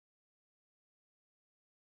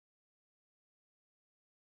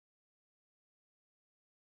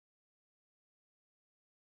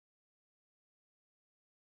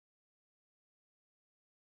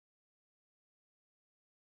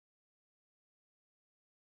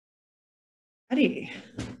Righty.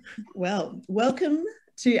 Well, welcome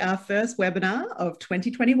to our first webinar of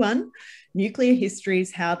 2021, Nuclear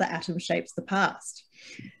Histories, How the Atom Shapes the Past.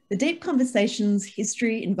 The Deep Conversations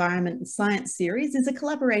History, Environment and Science series is a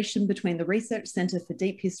collaboration between the Research Centre for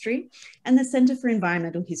Deep History and the Centre for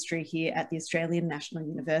Environmental History here at the Australian National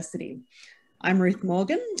University. I'm Ruth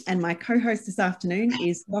Morgan, and my co-host this afternoon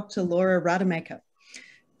is Dr. Laura Rademacher.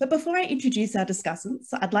 But before I introduce our discussants,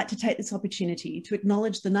 I'd like to take this opportunity to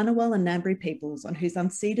acknowledge the Ngunnawal and Ngambri peoples on whose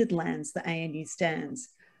unceded lands the ANU stands.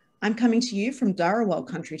 I'm coming to you from Dharawal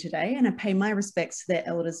country today, and I pay my respects to their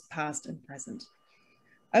elders past and present.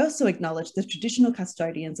 I also acknowledge the traditional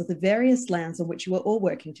custodians of the various lands on which you are all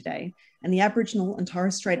working today, and the Aboriginal and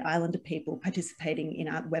Torres Strait Islander people participating in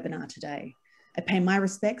our webinar today. I pay my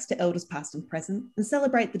respects to elders past and present and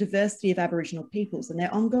celebrate the diversity of Aboriginal peoples and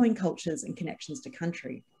their ongoing cultures and connections to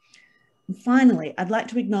country. And finally, I'd like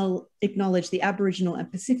to acknowledge the Aboriginal and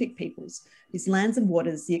Pacific peoples whose lands and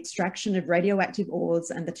waters the extraction of radioactive ores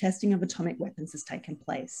and the testing of atomic weapons has taken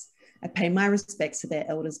place. I pay my respects to their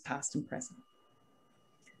elders past and present.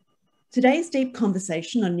 Today's deep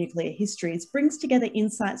conversation on nuclear histories brings together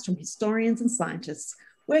insights from historians and scientists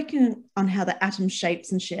working on how the atom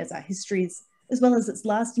shapes and shares our histories, as well as its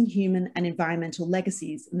lasting human and environmental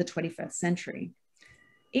legacies in the 21st century.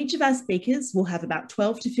 Each of our speakers will have about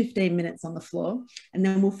 12 to 15 minutes on the floor, and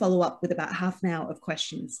then we'll follow up with about half an hour of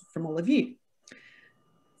questions from all of you.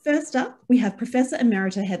 First up, we have Professor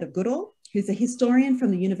Emerita Heather Goodall, who's a historian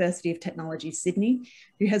from the University of Technology, Sydney,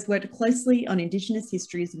 who has worked closely on Indigenous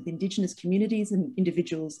histories with Indigenous communities and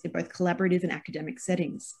individuals in both collaborative and academic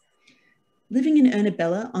settings. Living in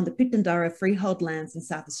Ernabella on the Pitjantjatjara freehold lands in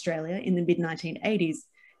South Australia in the mid-1980s,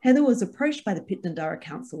 Heather was approached by the Pitjantjatjara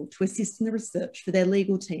Council to assist in the research for their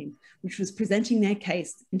legal team, which was presenting their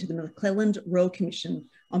case into the McClelland Royal Commission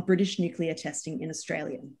on British nuclear testing in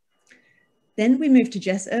Australia. Then we moved to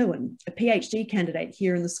Jess Irwin, a PhD candidate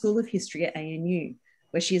here in the School of History at ANU,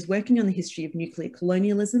 where she is working on the history of nuclear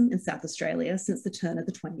colonialism in South Australia since the turn of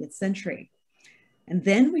the 20th century. And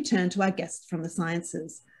then we turn to our guests from the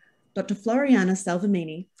sciences, Dr. Floriana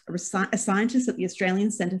Salvemini, a scientist at the Australian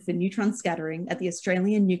Centre for Neutron Scattering at the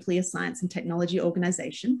Australian Nuclear Science and Technology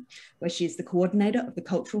Organisation, where she is the coordinator of the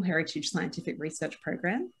Cultural Heritage Scientific Research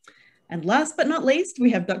Program. And last but not least,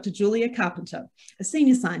 we have Dr. Julia Carpenter, a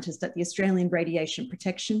senior scientist at the Australian Radiation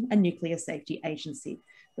Protection and Nuclear Safety Agency,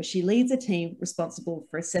 where she leads a team responsible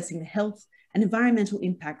for assessing the health and environmental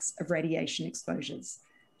impacts of radiation exposures.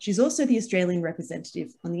 She's also the Australian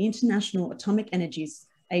representative on the International Atomic Energy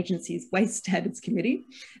Agency's Waste Standards Committee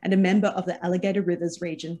and a member of the Alligator Rivers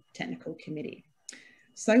Region Technical Committee.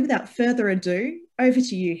 So without further ado, over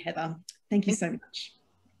to you, Heather. Thank you so much.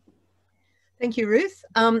 Thank you, Ruth.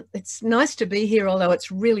 It's nice to be here, although it's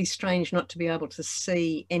really strange not to be able to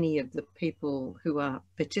see any of the people who are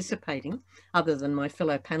participating other than my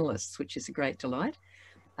fellow panelists, which is a great delight.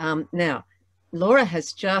 Now, Laura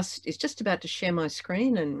is just about to share my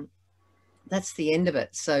screen, and that's the end of it.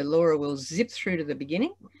 So Laura will zip through to the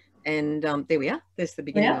beginning, and there we are. There's the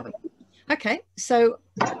beginning of it. Okay, so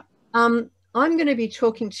I'm going to be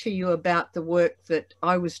talking to you about the work that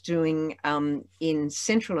I was doing in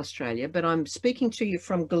Central Australia, but I'm speaking to you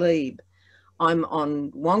from Glebe. I'm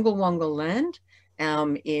on Wongal Wongal land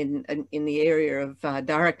in the area of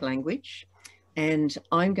Darug language, and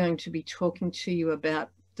I'm going to be talking to you about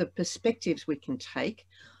the perspectives we can take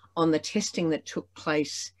on the testing that took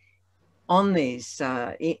place on these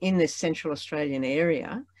in this Central Australian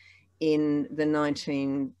area in the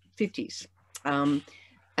 1950s.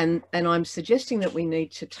 And I'm suggesting that we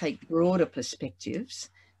need to take broader perspectives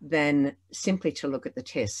than simply to look at the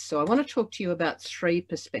tests. So I want to talk to you about three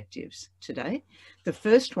perspectives today. The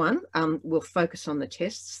first one will focus on the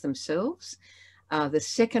tests themselves. The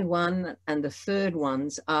second one and the third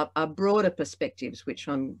ones are broader perspectives, which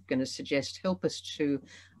I'm going to suggest help us to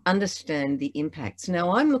understand the impacts.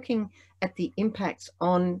 Now, I'm looking at the impacts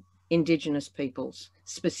on Indigenous peoples,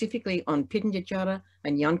 specifically on Pitjantjatjara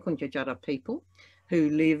and Yankunytjatjara people who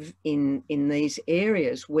live in these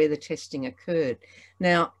areas where the testing occurred.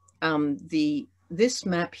 Now, this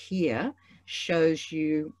map here shows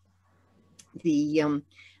you the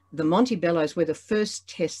Montebello's where the first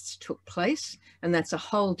tests took place, and that's a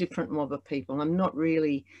whole different mob of people. I'm not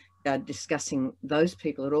really discussing those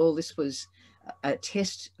people at all. This was a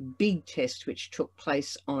big test, which took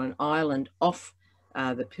place on an island off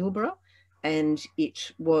the Pilbara, and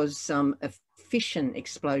it was a fission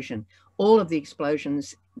explosion. All of the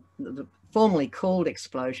explosions, formerly called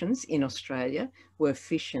explosions in Australia, were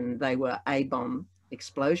fission. They were A-bomb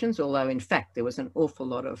explosions, although in fact there was an awful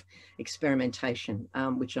lot of experimentation,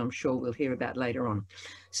 which I'm sure we'll hear about later on.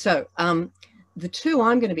 So the two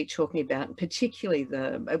I'm going to be talking about, particularly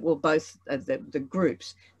both the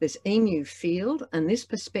groups, there's EMU field, and this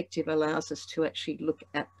perspective allows us to actually look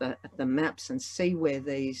at the maps and see where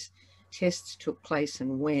these tests took place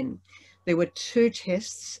and when. There were two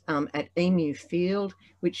tests at EMU field,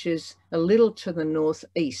 which is a little to the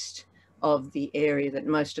northeast of the area that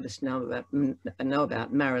most of us know about,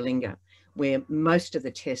 Maralinga, where most of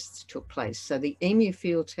the tests took place. So the EMU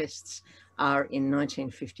field tests are in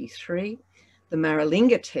 1953. The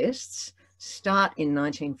Maralinga tests start in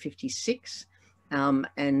 1956,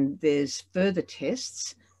 and there's further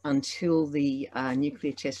tests until the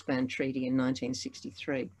Nuclear Test Ban Treaty in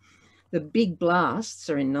 1963. The big blasts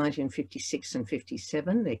are in 1956 and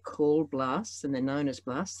 57. They're called blasts and they're known as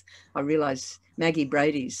blasts. I realise Maggie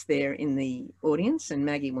Brady's there in the audience, and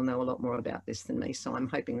Maggie will know a lot more about this than me, so I'm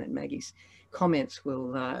hoping that Maggie's comments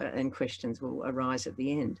will and questions will arise at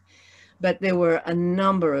the end. But there were a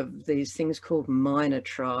number of these things called minor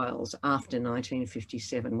trials after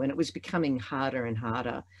 1957, when it was becoming harder and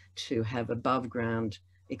harder to have above ground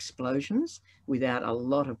explosions without a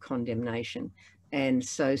lot of condemnation. And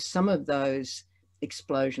so some of those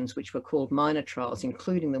explosions, which were called minor trials,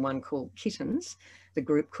 including the one called Kittens, the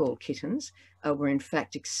group called Kittens, were in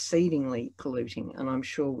fact exceedingly polluting. And I'm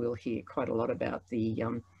sure we'll hear quite a lot about the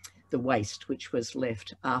waste which was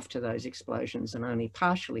left after those explosions and only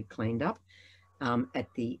partially cleaned up at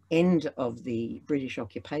the end of the British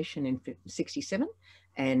occupation in 67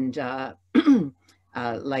 and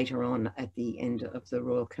later on at the end of the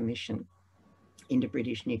Royal Commission into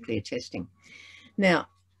British nuclear testing. Now,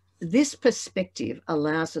 this perspective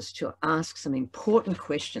allows us to ask some important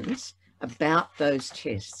questions about those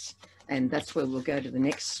tests. And that's where we'll go to the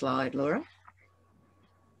next slide, Laura.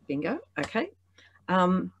 Bingo, okay.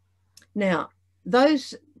 Now,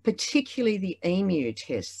 those, particularly the EMU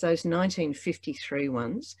tests, those 1953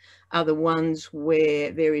 ones, are the ones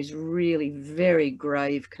where there is really very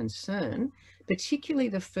grave concern, particularly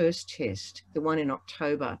the first test, the one in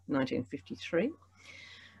October 1953.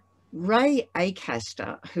 Ray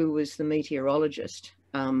Acaster, who was the meteorologist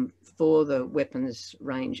for the weapons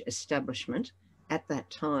range establishment at that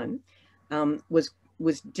time,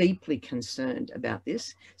 was deeply concerned about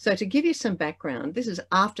this. So to give you some background, this is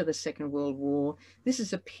after the Second World War. This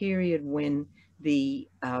is a period when the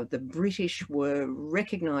British were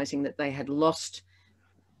recognising that they had lost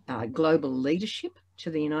global leadership to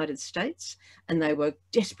the United States, and they were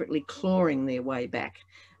desperately clawing their way back.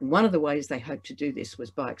 And one of the ways they hoped to do this was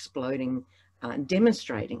by exploding and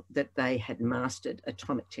demonstrating that they had mastered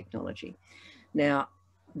atomic technology. Now,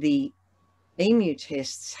 the EMU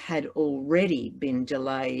tests had already been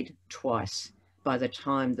delayed twice by the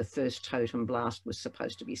time the first totem blast was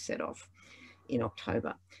supposed to be set off in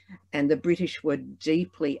October. And the British were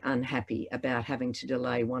deeply unhappy about having to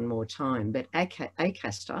delay one more time. But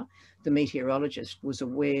Acaster, the meteorologist, was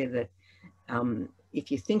aware that if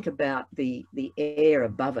you think about the air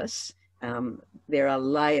above us, there are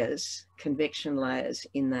layers, convection layers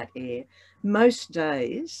in that air. Most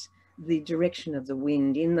days, the direction of the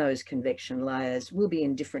wind in those convection layers will be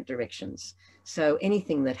in different directions. So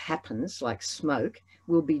anything that happens, like smoke,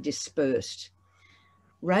 will be dispersed.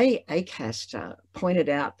 Ray Acaster pointed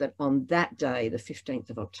out that on that day, the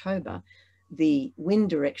 15th of October, the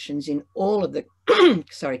wind directions in all of the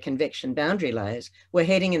convection boundary layers were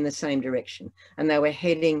heading in the same direction, and they were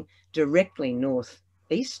heading directly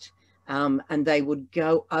northeast, and they would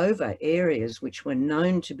go over areas which were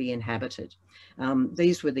known to be inhabited.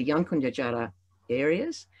 These were the Yankunytjatjara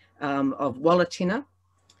areas of Wallatinna,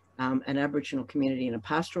 an Aboriginal community and a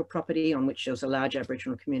pastoral property on which there was a large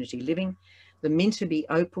Aboriginal community living, the Minturby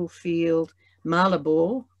Opal Field,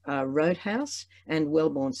 Marlborough Roadhouse, and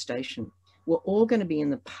Wellbourne Station were all going to be in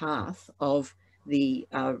the path of the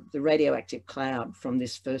radioactive cloud from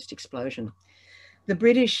this first explosion. The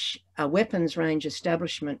British weapons range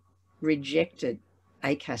establishment rejected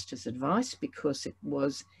Acaster's advice because it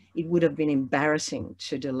would have been embarrassing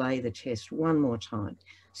to delay the test one more time.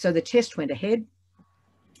 So the test went ahead,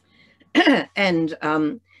 and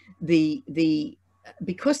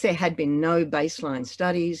because there had been no baseline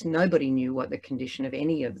studies, nobody knew what the condition of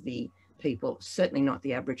any of the people, certainly not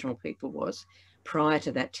the Aboriginal people, was prior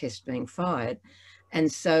to that test being fired.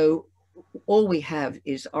 And so all we have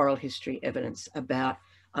is oral history evidence about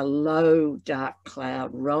a low dark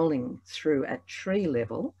cloud rolling through at tree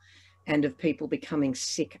level and of people becoming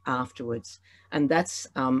sick afterwards. And that's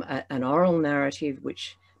an oral narrative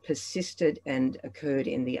which persisted and occurred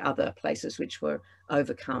in the other places which were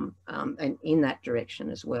overcome and in that direction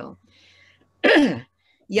as well.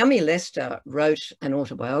 Yummy Lester wrote an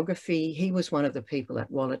autobiography. He was one of the people at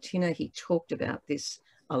Wallatinna. He talked about this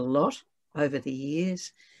a lot over the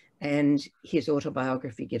years, and his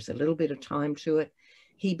autobiography gives a little bit of time to it.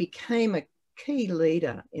 He became a key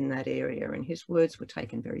leader in that area, and his words were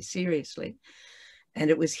taken very seriously. And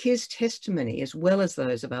it was his testimony, as well as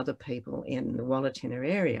those of other people in the Wallatinna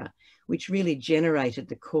area, which really generated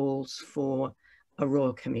the calls for a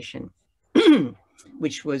Royal Commission,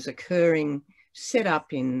 which was occurring, set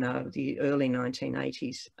up in the early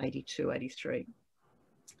 1980s, 82, 83.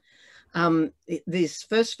 This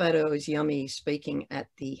first photo is Yummy speaking at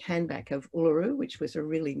the handback of Uluru, which was a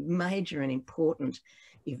really major and important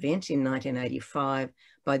event in 1985.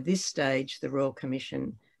 By this stage, the Royal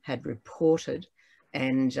Commission had reported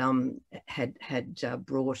and had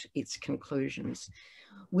brought its conclusions,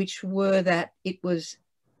 which were that it was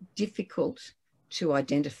difficult to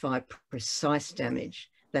identify precise damage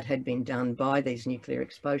that had been done by these nuclear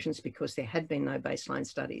explosions because there had been no baseline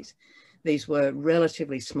studies. These were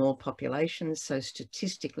relatively small populations, so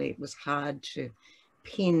statistically it was hard to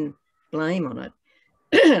pin blame on it,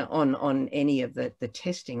 on any of the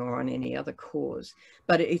testing or on any other cause.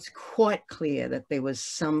 But it's quite clear that there was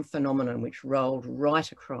some phenomenon which rolled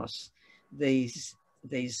right across these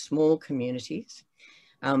small communities.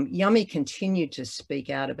 Yummy continued to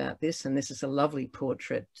speak out about this, and this is a lovely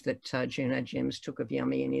portrait that Juno Gems took of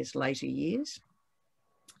Yummy in his later years.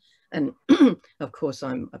 And of course,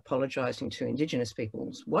 I'm apologising to Indigenous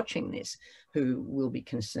peoples watching this who will be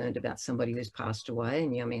concerned about somebody who's passed away,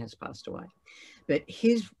 and Yummy has passed away. But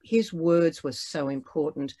his words were so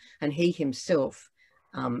important, and he himself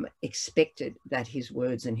expected that his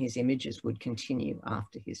words and his images would continue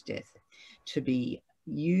after his death to be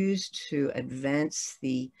used to advance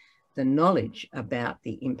the knowledge about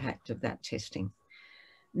the impact of that testing.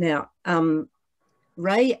 Now,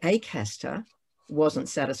 Ray Acaster wasn't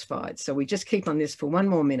satisfied, so we just keep on this for one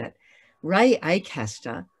more minute. Ray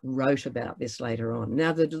Acaster wrote about this later on.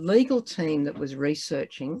 Now, the legal team that was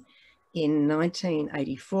researching in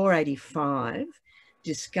 1984-85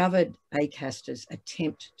 discovered Acaster's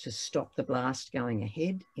attempt to stop the blast going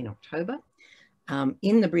ahead in October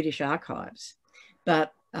in the British archives.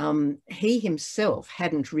 But he himself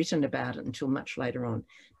hadn't written about it until much later on.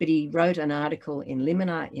 But he wrote an article in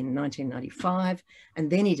Filomena in 1995, and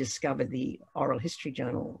then he discovered the Oral History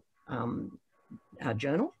Journal,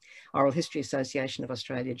 Oral History Association of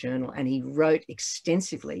Australia Journal, and he wrote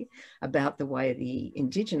extensively about the way the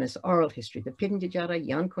Indigenous oral history, the Pitjantjatjara,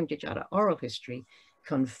 Yankunytjatjara oral history,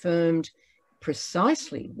 confirmed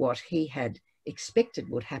precisely what he had expected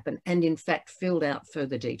would happen, and in fact filled out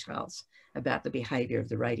further details about the behaviour of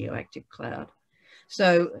the radioactive cloud.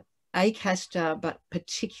 So Acaster, but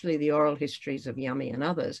particularly the oral histories of Yummy and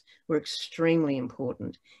others, were extremely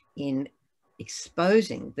important in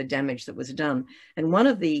exposing the damage that was done. And one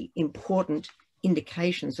of the important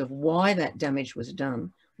indications of why that damage was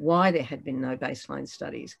done, why there had been no baseline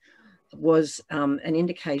studies, was an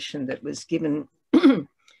indication that was given.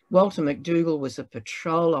 Walter McDougall was a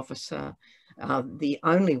patrol officer, the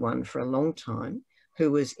only one for a long time,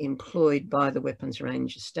 who was employed by the weapons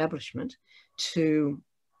range establishment to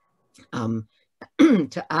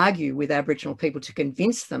argue with Aboriginal people, to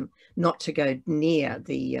convince them not to go near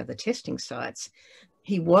the testing sites.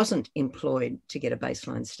 He wasn't employed to get a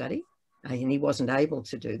baseline study, and he wasn't able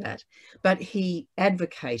to do that, but he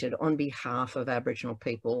advocated on behalf of Aboriginal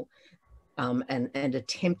people and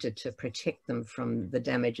attempted to protect them from the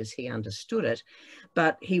damage as he understood it.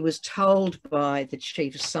 But he was told by the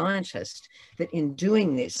chief scientist that in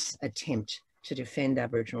doing this attempt to defend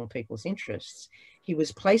Aboriginal people's interests, he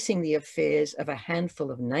was placing the affairs of a handful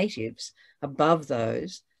of natives above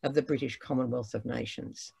those of the British Commonwealth of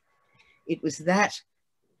Nations. It was that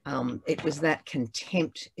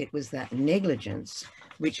contempt, it was that negligence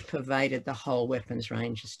which pervaded the whole weapons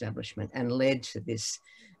range establishment and led to this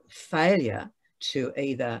failure to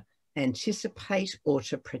either anticipate or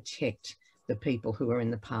to protect the people who are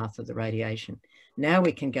in the path of the radiation. Now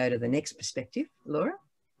we can go to the next perspective, Laura,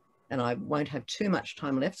 and I won't have too much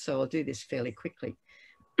time left, so I'll do this fairly quickly.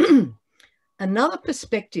 Another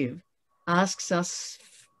perspective asks us,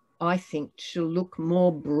 I think, to look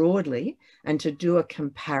more broadly and to do a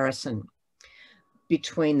comparison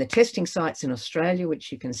between the testing sites in Australia,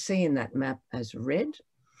 which you can see in that map as red,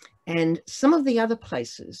 and some of the other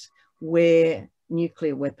places where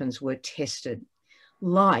nuclear weapons were tested,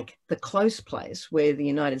 like the close place where the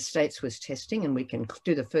United States was testing, and we can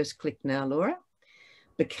do the first click now, Laura.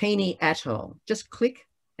 Bikini Atoll. Just click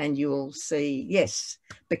and you will see, yes,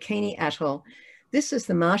 Bikini Atoll. This is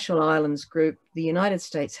the Marshall Islands group. The United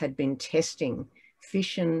States had been testing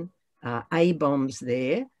fission A-bombs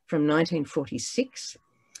there from 1946.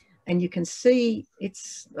 And you can see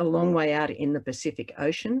it's a long way out in the Pacific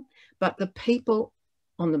Ocean, but the people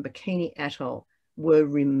on the Bikini Atoll were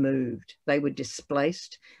removed. They were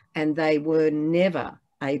displaced and they were never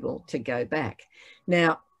able to go back.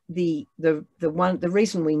 Now, the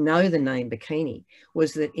reason we know the name Bikini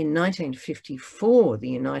was that in 1954, the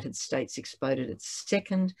United States exploded its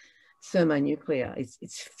second thermonuclear,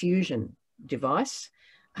 its fusion device.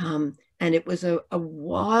 And it was a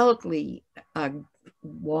wildly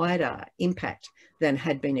wider impact than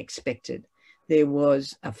had been expected. There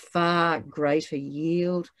was a far greater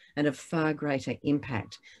yield and a far greater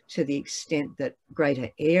impact, to the extent that greater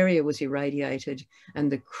area was irradiated,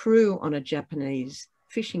 and the crew on a Japanese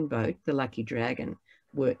fishing boat, the Lucky Dragon,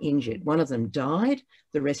 were injured. One of them died.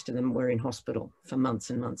 The rest of them were in hospital for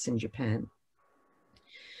months and months in Japan.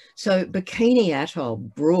 So Bikini Atoll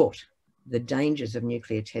brought the dangers of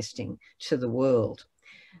nuclear testing to the world.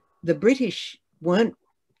 The British weren't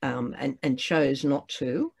and chose not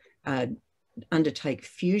to undertake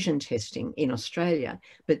fusion testing in Australia,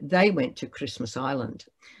 but they went to Christmas Island.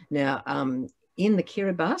 Now, in the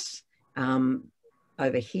Kiribati,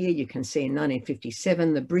 over here, you can see in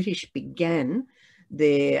 1957, the British began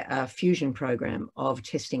their fusion program of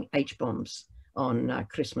testing H-bombs on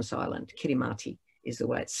Christmas Island. Kirimati is the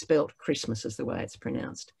way it's spelt, Christmas is the way it's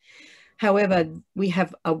pronounced. However, we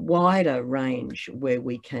have a wider range where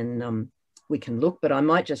we can look, but I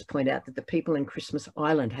might just point out that the people in Christmas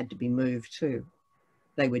Island had to be moved too.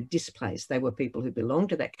 They were displaced. They were people who belonged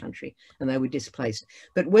to that country and they were displaced.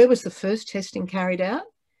 But where was the first testing carried out?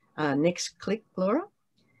 Next click, Laura.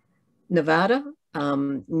 Nevada,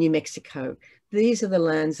 New Mexico. These are the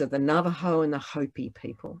lands of the Navajo and the Hopi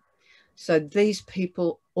people. So these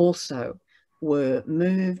people also were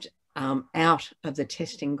moved out of the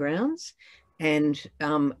testing grounds and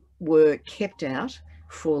were kept out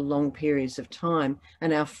for long periods of time.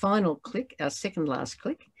 And our final click, our second last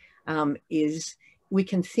click, is we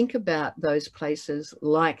can think about those places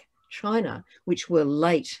like China, which were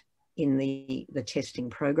late in the testing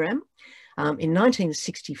program. In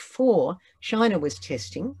 1964, China was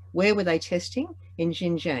testing. Where were they testing? In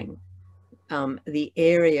Xinjiang, the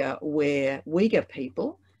area where Uyghur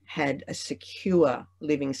people had a secure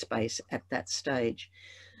living space at that stage.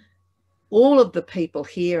 All of the people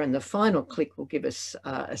here, and the final click will give us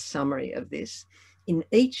a summary of this. In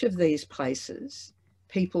each of these places,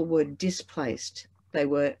 people were displaced. They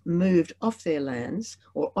were moved off their lands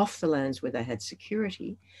or off the lands where they had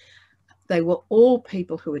security. They were all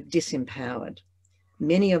people who were disempowered.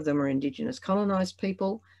 Many of them were Indigenous colonized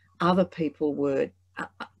people. Other people were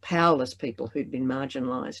powerless people who'd been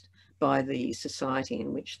marginalized by the society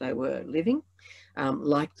in which they were living,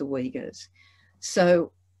 like the Uyghurs.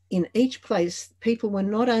 So in each place, people were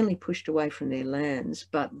not only pushed away from their lands,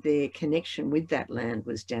 but their connection with that land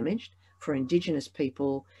was damaged. For Indigenous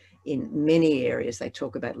people, in many areas, they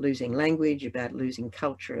talk about losing language, about losing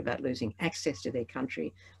culture, about losing access to their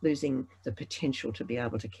country, losing the potential to be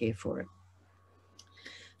able to care for it.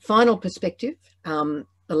 Final perspective, the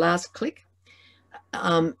last click,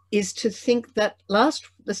 is to think that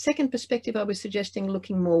the second perspective I was suggesting,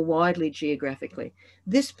 looking more widely geographically.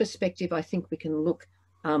 This perspective, I think we can look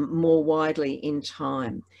more widely in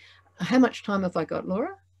time. How much time have I got,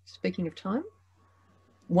 Laura? Speaking of time?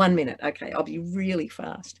 1 minute. Okay, I'll be really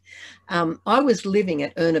fast. I was living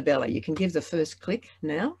at Ernabella. You can give the first click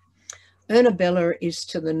now. Ernabella is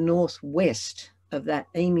to the northwest of that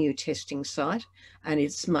emu testing site, and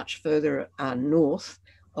it's much further north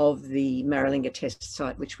of the Maralinga test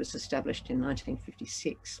site, which was established in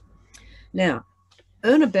 1956. Now,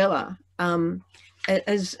 Ernabella,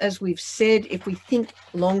 as we've said, if we think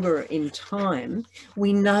longer in time,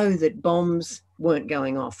 we know that bombs weren't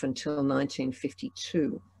going off until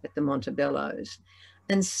 1952 at the Montebellos.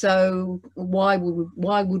 And so why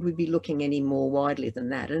would we be looking any more widely than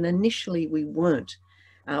that? And initially we weren't.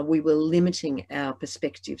 We were limiting our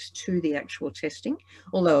perspectives to the actual testing,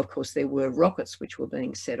 although of course there were rockets which were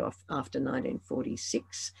being set off after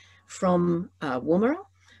 1946 from Woomera,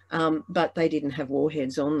 but they didn't have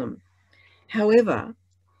warheads on them. However,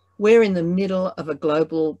 we're in the middle of a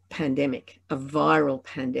global pandemic, a viral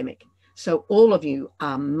pandemic. So all of you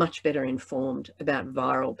are much better informed about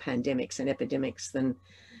viral pandemics and epidemics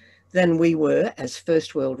than we were as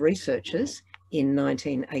first world researchers in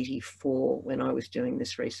 1984 when I was doing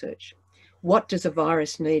this research. What does a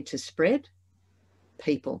virus need to spread?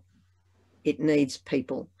 People. It needs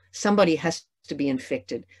people. Somebody has to be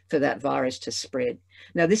infected for that virus to spread.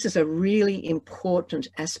 Now, this is a really important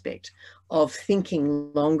aspect of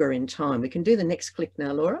thinking longer in time. We can do the next click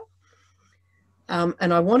now, Laura.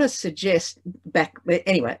 And I want to suggest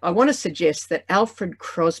that Alfred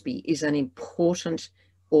Crosby is an important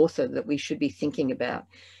author that we should be thinking about.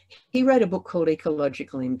 He wrote a book called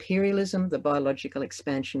Ecological Imperialism, the Biological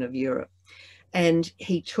Expansion of Europe. And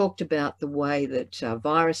he talked about the way that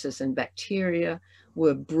viruses and bacteria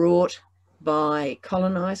were brought by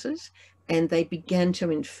colonizers, and they began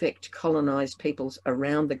to infect colonized peoples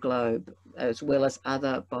around the globe, as well as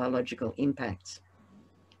other biological impacts.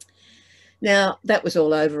 Now, that was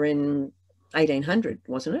all over in 1800,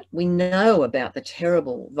 wasn't it? We know about the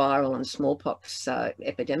terrible viral and smallpox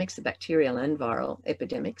epidemics, the bacterial and viral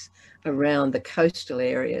epidemics around the coastal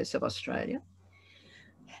areas of Australia.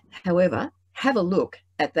 However, have a look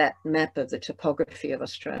at that map of the topography of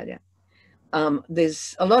Australia.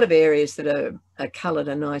 There's a lot of areas that are coloured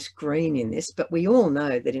a nice green in this, but we all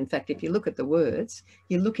know that, in fact, if you look at the words,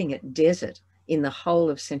 you're looking at desert in the whole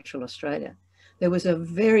of Central Australia. There was a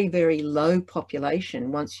very, very low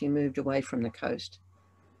population once you moved away from the coast.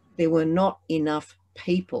 There were not enough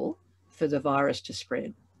people for the virus to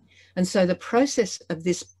spread. And so the process of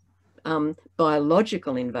this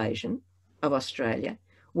biological invasion of Australia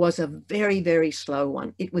was a very, very slow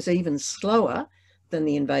one. It was even slower than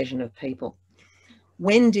the invasion of people.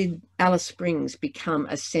 When did Alice Springs become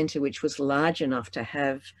a centre which was large enough to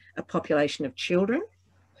have a population of children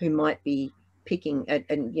who might be picking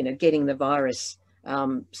and getting the virus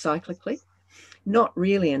cyclically? Not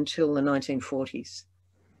really until the 1940s.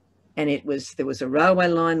 And there was a railway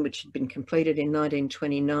line which had been completed in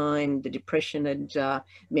 1929. The Depression had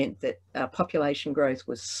meant that population growth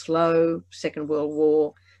was slow. Second World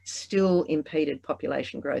War still impeded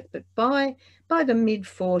population growth. But by the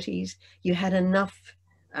mid-40s, you had enough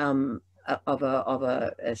of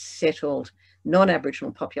a settled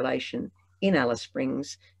non-Aboriginal population in Alice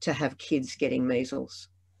Springs to have kids getting measles.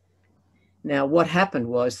 Now, what happened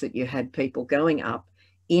was that you had people going up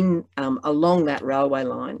along that railway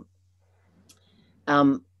line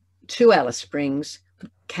to Alice Springs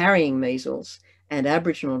carrying measles, and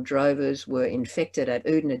Aboriginal drovers were infected at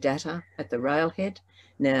Oodnadatta at the railhead.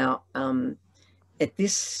 Now, at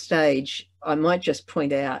this stage, I might just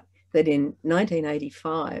point out that in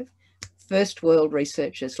 1985, First World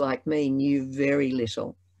researchers like me knew very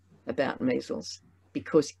little about measles,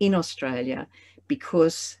 because in Australia,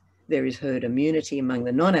 because there is herd immunity among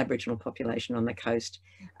the non-Aboriginal population on the coast,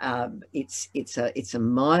 it's a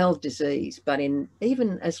mild disease. But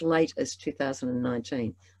even as late as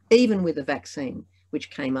 2019, even with a vaccine,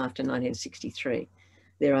 which came after 1963,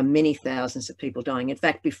 there are many thousands of people dying. In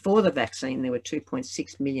fact, before the vaccine, there were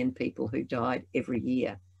 2.6 million people who died every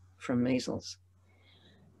year from measles.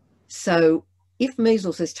 So if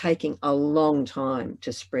measles is taking a long time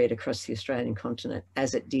to spread across the Australian continent,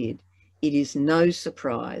 as it did, it is no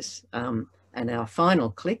surprise, and our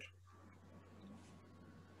final click,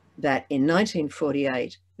 that in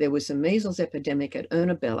 1948, there was a measles epidemic at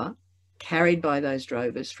Ernabella, carried by those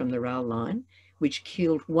drovers from the rail line, which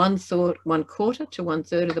killed one quarter to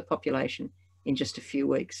 1/3 of the population in just a few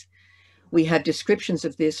weeks. We have descriptions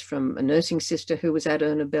of this from a nursing sister who was at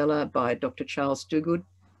Ernabella by Dr. Charles Duguid,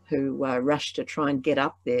 who rushed to try and get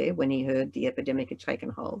up there when he heard the epidemic had taken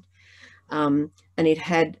hold. And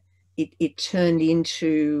it turned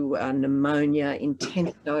into pneumonia,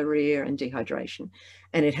 intense diarrhea and dehydration,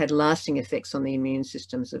 and it had lasting effects on the immune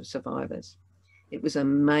systems of survivors. It was a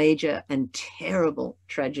major and terrible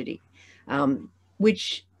tragedy,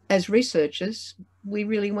 which as researchers, we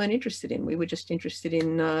really weren't interested in. We were just interested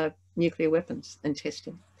in nuclear weapons and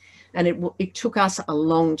testing. And it took us a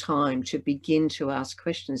long time to begin to ask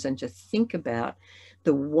questions and to think about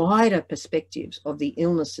the wider perspectives of the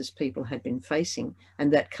illnesses people had been facing,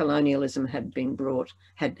 and that colonialism had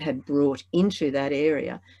brought into that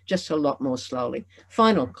area just a lot more slowly.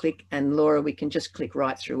 Final click, and Laura, we can just click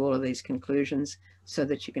right through all of these conclusions so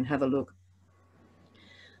that you can have a look.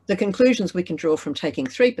 The conclusions we can draw from taking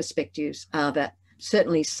three perspectives are that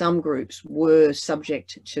certainly some groups were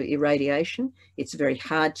subject to irradiation. It's very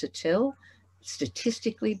hard to tell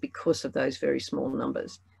statistically because of those very small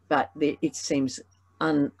numbers, but it seems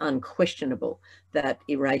unquestionable that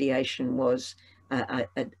irradiation was a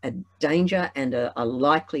danger and a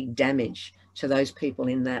likely damage to those people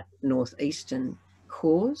in that northeastern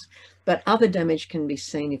cause. But other damage can be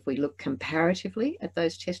seen if we look comparatively at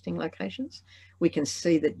those testing locations. We can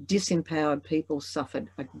see that disempowered people suffered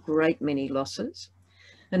a great many losses.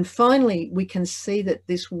 And finally, we can see that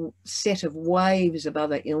this set of waves of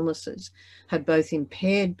other illnesses had both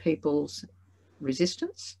impaired people's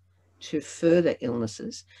resistance to further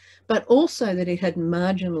illnesses, but also that it had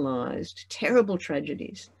marginalised terrible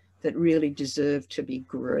tragedies that really deserved to be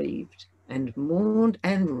grieved and mourned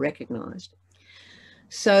and recognised.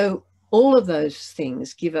 So all of those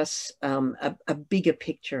things give us a bigger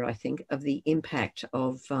picture, I think, of the impact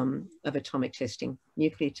of atomic testing,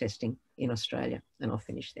 nuclear testing in Australia. And I'll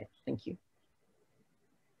finish there. Thank you.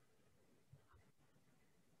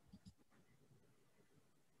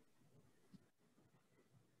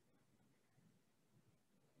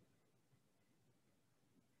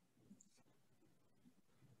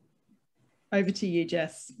 Over to you,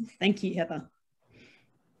 Jess. Thank you, Heather.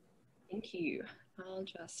 Thank you. I'll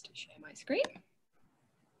just share my screen.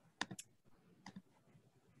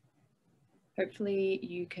 Hopefully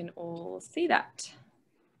you can all see that.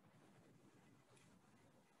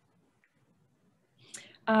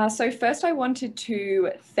 So first I wanted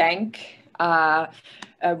to thank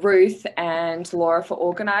Ruth and Laura for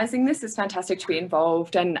organising this. It's fantastic to be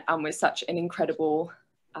involved and with such an incredible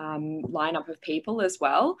lineup of people as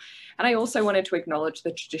well. And I also wanted to acknowledge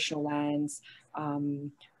the traditional lands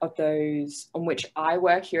of those on which I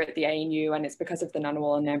work here at the ANU, and it's because of the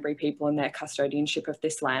Ngunnawal and Ngambri people and their custodianship of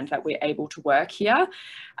this land that we're able to work here.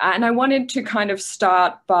 And I wanted to kind of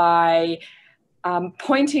start by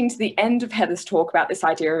pointing to the end of Heather's talk about this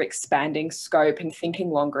idea of expanding scope and thinking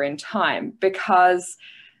longer in time, because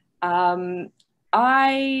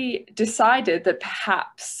I decided that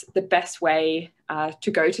perhaps the best way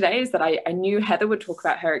to go today is that I knew Heather would talk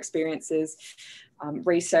about her experiences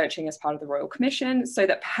researching as part of the Royal Commission, so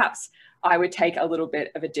that perhaps I would take a little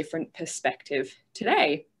bit of a different perspective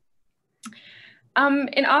today.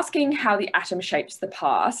 In asking how the atom shapes the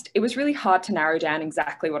past, it was really hard to narrow down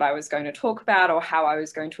exactly what I was going to talk about or how I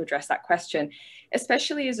was going to address that question,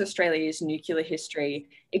 especially as Australia's nuclear history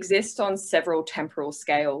exists on several temporal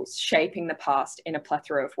scales, shaping the past in a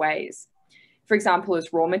plethora of ways. For example,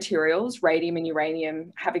 as raw materials, radium and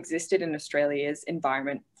uranium have existed in Australia's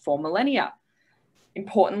environment for millennia.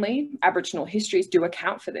 Importantly, Aboriginal histories do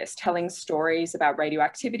account for this, telling stories about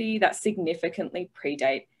radioactivity that significantly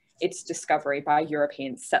predate its discovery by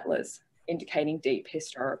European settlers, indicating deep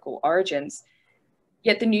historical origins.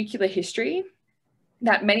 Yet the nuclear history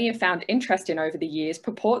that many have found interest in over the years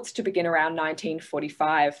purports to begin around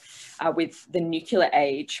 1945 with the nuclear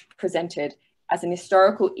age presented as an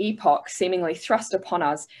historical epoch seemingly thrust upon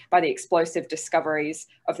us by the explosive discoveries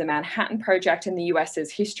of the Manhattan Project and the US's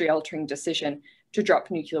history-altering decision to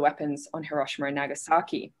drop nuclear weapons on Hiroshima and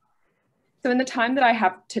Nagasaki. So in the time that I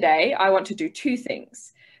have today, I want to do two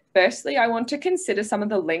things. Firstly, I want to consider some of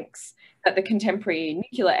the links that the contemporary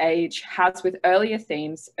nuclear age has with earlier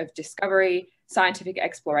themes of discovery, scientific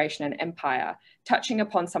exploration, and empire, touching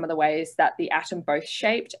upon some of the ways that the atom both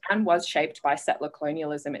shaped and was shaped by settler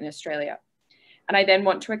colonialism in Australia. And I then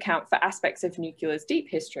want to account for aspects of nuclear's deep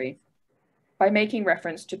history by making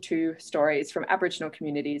reference to two stories from Aboriginal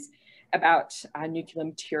communities about nuclear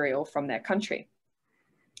material from their country.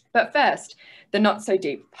 But first, the not so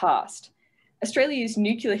deep past. Australia's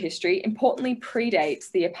nuclear history importantly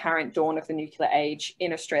predates the apparent dawn of the nuclear age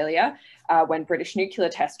in Australia when British nuclear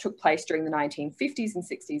tests took place during the 1950s and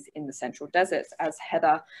 60s in the Central Deserts, as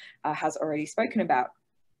Heather has already spoken about.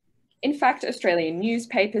 In fact, Australian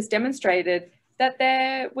newspapers demonstrated that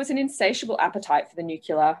there was an insatiable appetite for the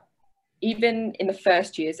nuclear, even in the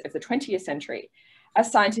first years of the 20th century, as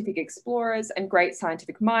scientific explorers and great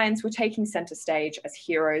scientific minds were taking centre stage as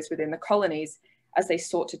heroes within the colonies as they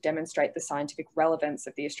sought to demonstrate the scientific relevance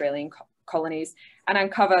of the Australian colonies and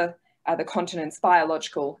uncover the continent's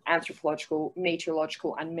biological, anthropological,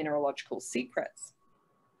 meteorological and mineralogical secrets.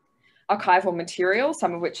 Archival material,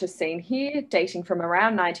 some of which is seen here, dating from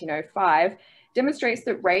around 1905, demonstrates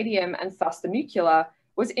that radium and thus the nuclear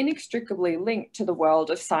was inextricably linked to the world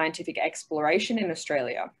of scientific exploration in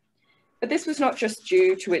Australia. But this was not just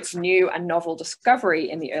due to its new and novel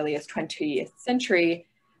discovery in the earliest 20th century,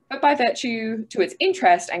 but by virtue to its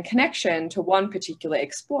interest and connection to one particular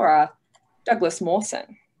explorer, Douglas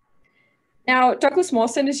Mawson. Now, Douglas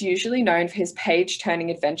Mawson is usually known for his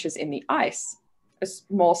page-turning adventures in the ice.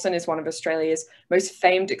 Mawson is one of Australia's most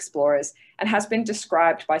famed explorers and has been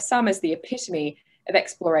described by some as the epitome of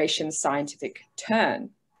exploration's scientific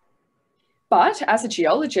turn. But as a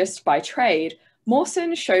geologist by trade,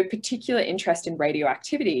 Mawson showed particular interest in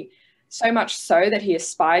radioactivity, so much so that he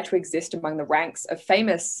aspired to exist among the ranks of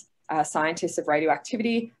famous scientists of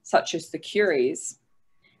radioactivity, such as the Curies.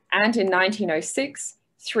 And in 1906,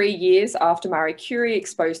 3 years after Marie Curie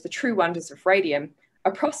exposed the true wonders of radium,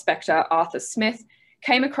 a prospector, Arthur Smith,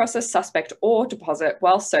 came across a suspect ore deposit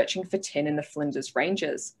while searching for tin in the Flinders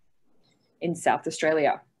Ranges in South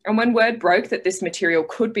Australia. And when word broke that this material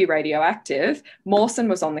could be radioactive, Mawson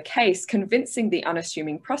was on the case, convincing the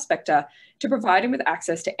unassuming prospector to provide him with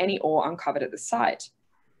access to any ore uncovered at the site.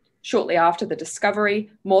 Shortly after the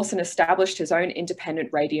discovery, Mawson established his own independent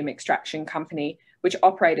radium extraction company, which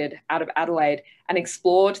operated out of Adelaide and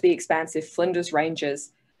explored the expansive Flinders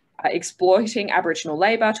Ranges, exploiting Aboriginal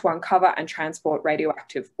labour to uncover and transport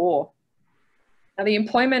radioactive ore. Now, the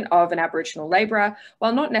employment of an Aboriginal labourer,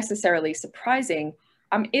 while not necessarily surprising,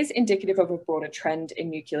 is indicative of a broader trend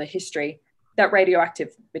in nuclear history, that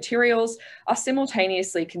radioactive materials are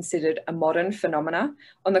simultaneously considered a modern phenomena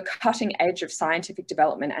on the cutting edge of scientific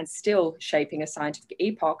development and still shaping a scientific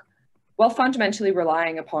epoch, while fundamentally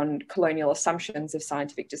relying upon colonial assumptions of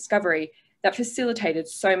scientific discovery that facilitated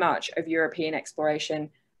so much of European exploration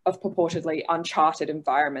of purportedly uncharted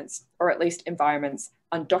environments, or at least environments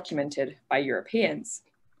undocumented by Europeans.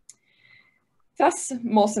 Thus,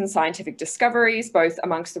 Mawson's scientific discoveries, both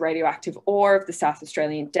amongst the radioactive ore of the South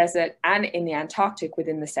Australian desert and in the Antarctic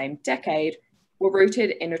within the same decade, were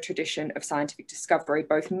rooted in a tradition of scientific discovery,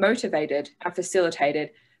 both motivated and facilitated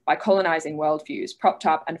by colonising worldviews, propped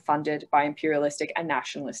up and funded by imperialistic and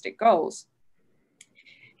nationalistic goals.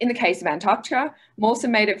 In the case of Antarctica,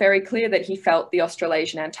 Mawson made it very clear that he felt the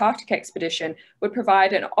Australasian Antarctic expedition would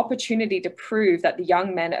provide an opportunity to prove that the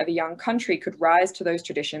young men of a young country could rise to those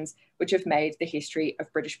traditions which have made the history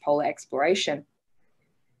of British polar exploration.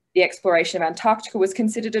 The exploration of Antarctica was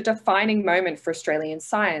considered a defining moment for Australian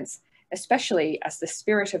science, especially as the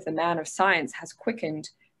spirit of the man of science has quickened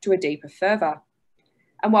to a deeper fervour.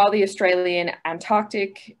 And while the Australian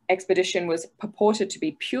Antarctic expedition was purported to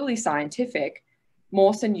be purely scientific,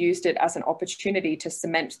 Mawson used it as an opportunity to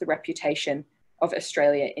cement the reputation of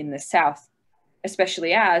Australia in the South,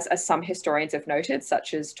 especially as some historians have noted,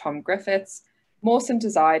 such as Tom Griffiths, Mawson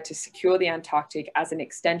desired to secure the Antarctic as an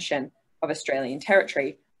extension of Australian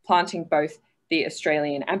territory, planting both the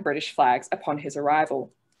Australian and British flags upon his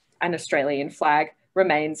arrival. An Australian flag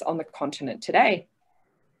remains on the continent today.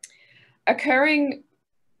 Occurring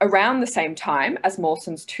around the same time as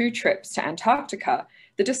Mawson's 2 trips to Antarctica,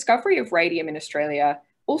 the discovery of radium in Australia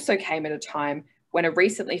also came at a time when a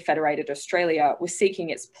recently federated Australia was seeking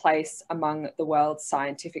its place among the world's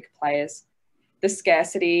scientific players. The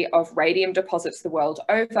scarcity of radium deposits the world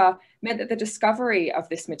over meant that the discovery of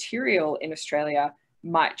this material in Australia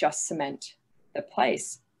might just cement the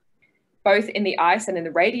place. Both in the ice and in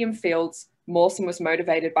the radium fields, Mawson was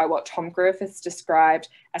motivated by what Tom Griffiths described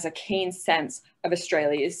as a keen sense of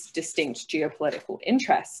Australia's distinct geopolitical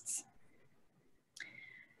interests.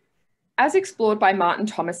 As explored by Martin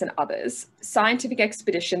Thomas and others, scientific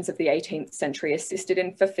expeditions of the 18th century assisted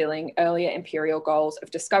in fulfilling earlier imperial goals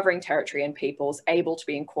of discovering territory and peoples able to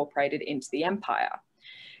be incorporated into the empire.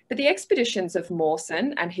 But the expeditions of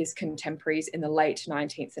Mawson and his contemporaries in the late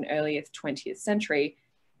 19th and early 20th century,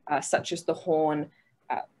 such as the Horn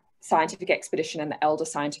Scientific Expedition and the Elder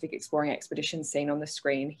Scientific Exploring Expedition seen on the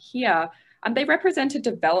screen here, they represent a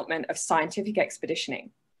development of scientific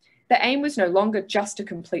expeditioning. The aim was no longer just to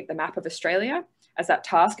complete the map of Australia, as that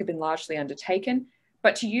task had been largely undertaken,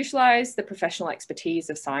 but to utilise the professional expertise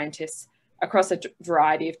of scientists across a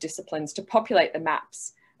variety of disciplines to populate the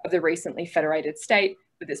maps of the recently federated state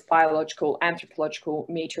with its biological, anthropological,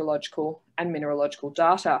 meteorological and mineralogical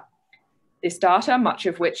data. This data, much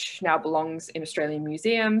of which now belongs in Australian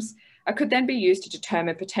museums, could then be used to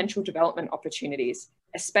determine potential development opportunities,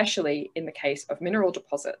 especially in the case of mineral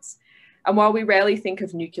deposits. And while we rarely think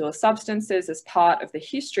of nuclear substances as part of the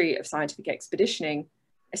history of scientific expeditioning,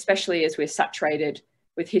 especially as we're saturated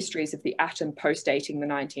with histories of the atom post-dating the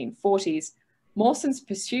 1940s, Mawson's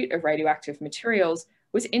pursuit of radioactive materials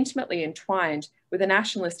was intimately entwined with a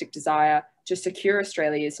nationalistic desire to secure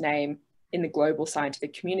Australia's name in the global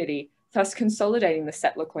scientific community, thus consolidating the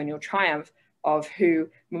settler colonial triumph of who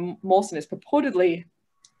Mawson is purportedly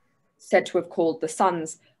said to have called the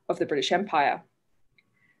sons of the British Empire.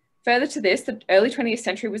 Further to this, the early 20th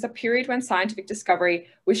century was a period when scientific discovery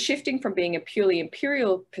was shifting from being a purely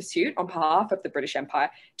imperial pursuit on behalf of the British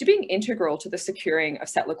Empire to being integral to the securing of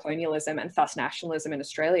settler colonialism and thus nationalism in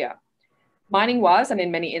Australia. Mining was, and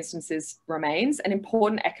in many instances remains, an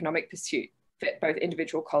important economic pursuit for both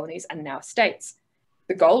individual colonies and now states.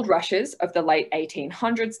 The gold rushes of the late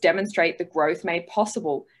 1800s demonstrate the growth made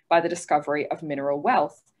possible by the discovery of mineral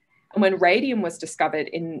wealth. And when radium was discovered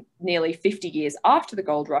in nearly 50 years after the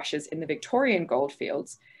gold rushes in the Victorian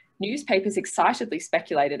goldfields, newspapers excitedly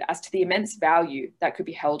speculated as to the immense value that could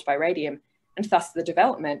be held by radium, and thus the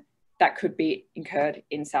development that could be incurred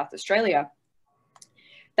in South Australia.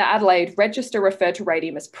 The Adelaide Register referred to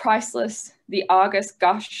radium as priceless. The Argus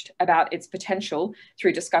gushed about its potential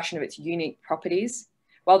through discussion of its unique properties,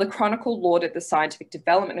 while the Chronicle lauded the scientific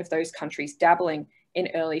development of those countries dabbling in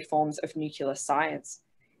early forms of nuclear science.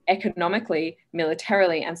 Economically,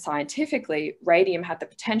 militarily, and scientifically, radium had the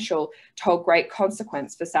potential to hold great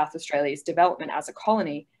consequence for South Australia's development as a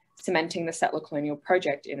colony, cementing the settler colonial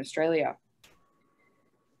project in Australia.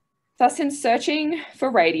 Thus, in searching for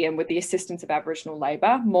radium with the assistance of Aboriginal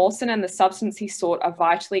labour, Mawson and the substance he sought are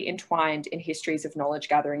vitally entwined in histories of knowledge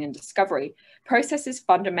gathering and discovery, processes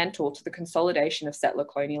fundamental to the consolidation of settler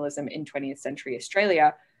colonialism in 20th century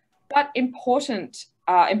Australia, but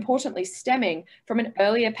importantly stemming from an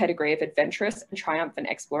earlier pedigree of adventurous and triumphant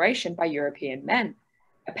exploration by European men,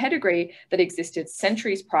 a pedigree that existed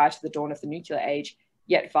centuries prior to the dawn of the nuclear age,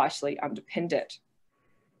 yet vitally underpinned it.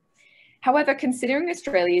 However, considering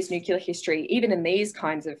Australia's nuclear history, even in these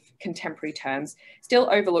kinds of contemporary terms, still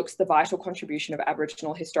overlooks the vital contribution of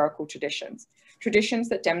Aboriginal historical traditions, traditions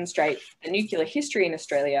that demonstrate that nuclear history in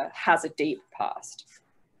Australia has a deep past.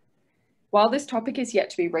 While this topic is yet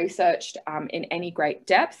to be researched in any great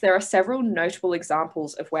depth, there are several notable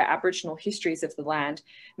examples of where Aboriginal histories of the land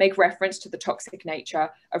make reference to the toxic nature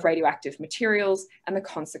of radioactive materials and the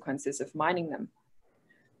consequences of mining them.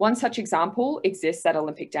 One such example exists at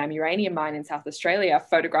Olympic Dam uranium mine in South Australia, a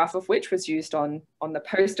photograph of which was used on the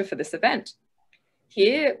poster for this event.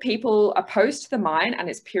 Here, people opposed to the mine and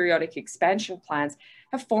its periodic expansion plans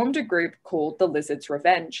have formed a group called the Lizard's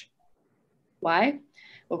Revenge. Why?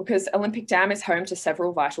 Well, because Olympic Dam is home to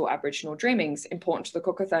several vital Aboriginal dreamings, important to the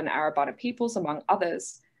Kokatha and Arabana peoples, among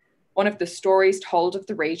others. One of the stories told of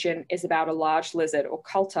the region is about a large lizard or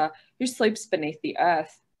culter who sleeps beneath the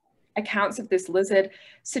earth. Accounts of this lizard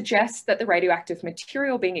suggest that the radioactive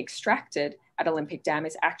material being extracted at Olympic Dam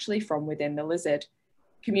is actually from within the lizard.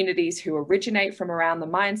 Communities who originate from around the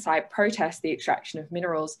mine site protest the extraction of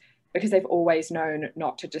minerals because they've always known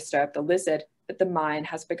not to disturb the lizard, but the mine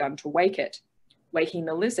has begun to wake it. Waking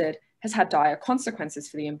the lizard has had dire consequences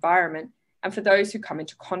for the environment and for those who come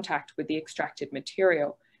into contact with the extracted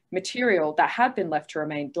material that had been left to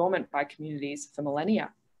remain dormant by communities for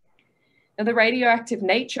millennia. Now, the radioactive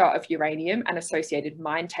nature of uranium and associated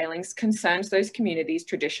mine tailings concerns those communities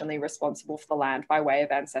traditionally responsible for the land by way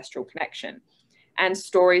of ancestral connection. And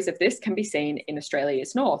stories of this can be seen in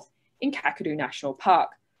Australia's north, in Kakadu National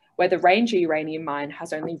Park, where the Ranger uranium mine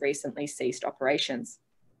has only recently ceased operations.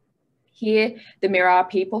 Here, the Mirarr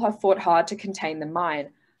people have fought hard to contain the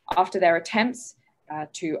mine after their attempts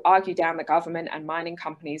to argue down the government and mining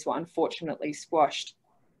companies were unfortunately squashed.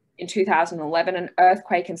 In 2011, an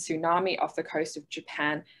earthquake and tsunami off the coast of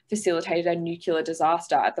Japan facilitated a nuclear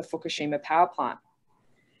disaster at the Fukushima power plant.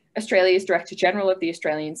 Australia's Director General of the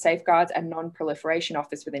Australian Safeguards and Non-Proliferation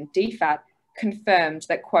Office within DFAT confirmed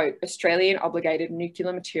that, quote, Australian obligated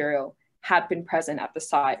nuclear material had been present at the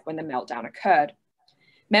site when the meltdown occurred.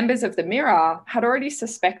 Members of the Mirarr had already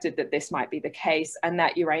suspected that this might be the case and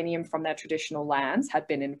that uranium from their traditional lands had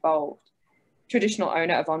been involved. Traditional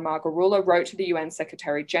owner Yvonne Margarula wrote to the UN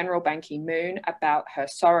Secretary General Ban Ki-moon about her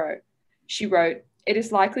sorrow. She wrote, "It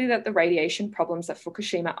is likely that the radiation problems at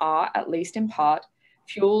Fukushima are, at least in part,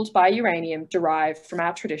 fueled by uranium derived from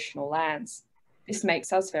our traditional lands. This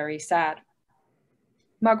makes us very sad."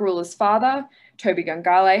 Margarula's father, Toby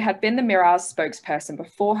Gungale, had been the Mirarr's spokesperson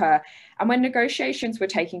before her, and when negotiations were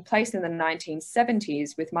taking place in the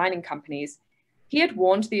 1970s with mining companies, he had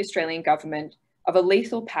warned the Australian government of a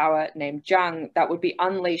lethal power named Jung that would be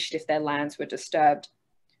unleashed if their lands were disturbed.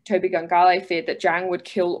 Toby Gungale feared that Jung would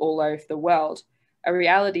kill all over the world, a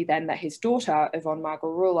reality then that his daughter, Yvonne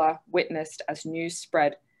Margarula, witnessed as news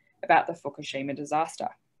spread about the Fukushima disaster.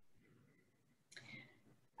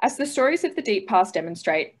 As the stories of the deep past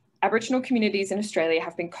demonstrate, Aboriginal communities in Australia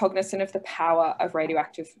have been cognizant of the power of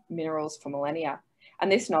radioactive minerals for millennia,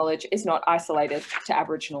 and this knowledge is not isolated to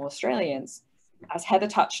Aboriginal Australians. As Heather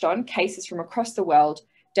touched on, cases from across the world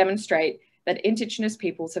demonstrate that Indigenous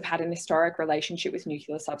peoples have had an historic relationship with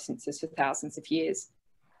nuclear substances for thousands of years.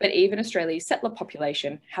 But even Australia's settler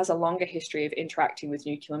population has a longer history of interacting with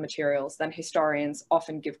nuclear materials than historians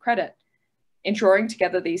often give credit. In drawing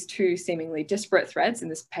together these two seemingly disparate threads in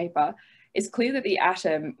this paper, it's clear that the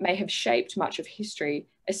atom may have shaped much of history,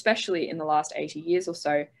 especially in the last 80 years or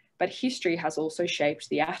so, but history has also shaped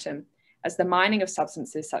the atom, as the mining of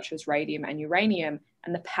substances such as radium and uranium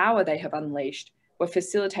and the power they have unleashed were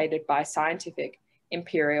facilitated by scientific,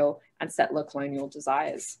 imperial, and settler colonial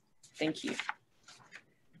desires. Thank you.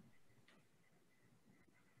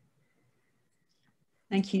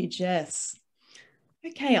 Thank you, Jess.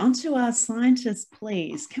 Okay, on to our scientists,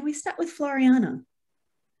 please. Can we start with Floriana?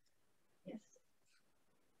 Yes.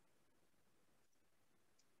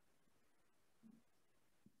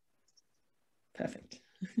 Perfect.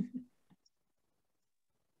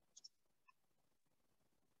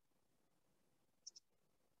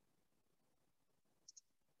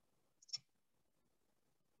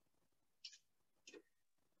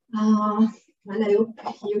 Well, I hope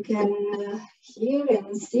you can hear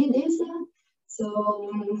and see this.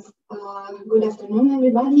 So, good afternoon,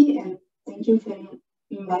 everybody, and thank you for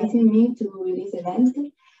inviting me to this event.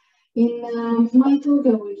 In my talk, I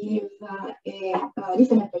will give a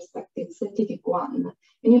different perspective, scientific one.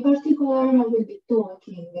 And in particular, I will be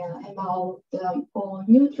talking about how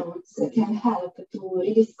neutrons can help to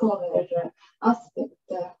rediscover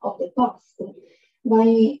aspects of the past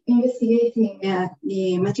by investigating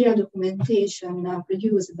the material documentation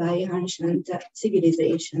produced by ancient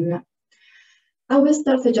civilization. I will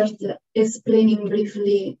start just explaining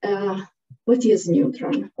briefly what is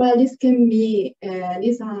neutron. Well, this can be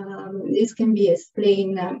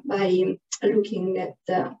explained by looking at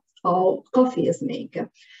how coffee is made.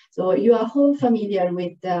 So you are all familiar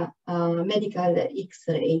with medical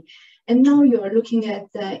X-ray, and now you are looking at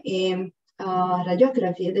a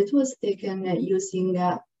radiography that was taken using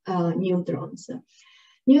neutrons.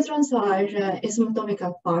 Neutrons are a subatomic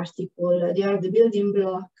particle. They are the building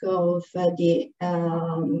block of the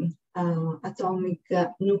atomic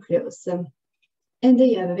nucleus. And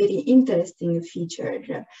they have a very interesting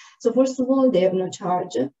feature. So first of all, they have no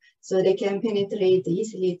charge. So they can penetrate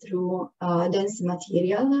easily through dense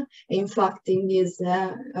material. In fact, in this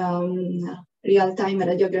real-time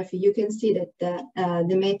radiography, you can see that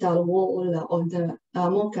the metal wall of the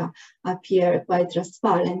MOCA appear quite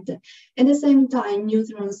transparent. At the same time,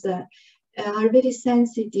 neutrons are very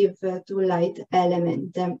sensitive to light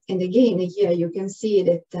element. And again, here you can see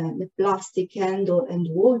that the plastic candle and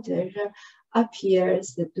water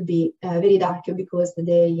appears to be very dark because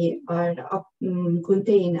they are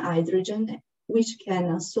contain hydrogen, which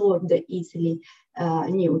can absorb easily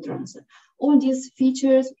neutrons. All these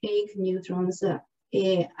features make neutrons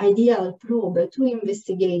an ideal probe to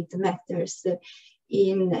investigate matters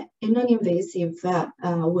in a non-invasive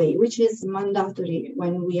way, which is mandatory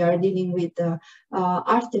when we are dealing with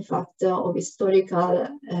artifacts of historical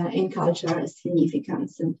and cultural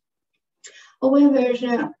significance. However,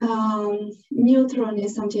 neutron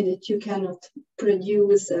is something that you cannot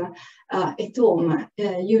produce at home.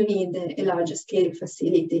 You need a large scale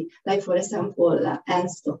facility, like for example,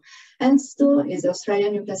 ENSTO. ENSTO is the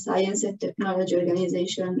Australian Nuclear Science and Technology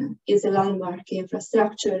Organization, is a landmark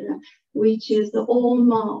infrastructure which is the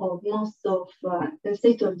home of most of the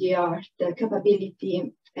state-of-the-art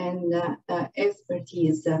capability and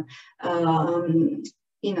expertise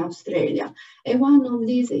in Australia. And one of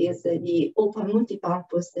these is the Open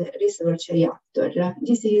Multipurpose Research Reactor.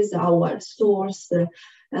 This is our source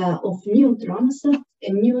of neutrons,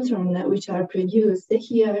 and neutrons which are produced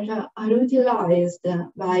here are utilized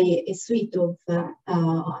by a suite of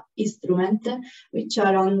instruments which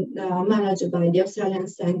are managed by the Australian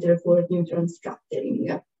Centre for Neutron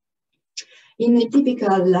Scattering. In a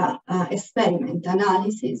typical experiment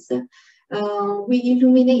analysis, we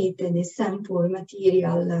illuminate the sample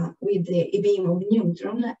material with a beam of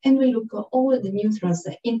neutron, and we look at all the neutrons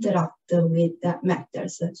interact with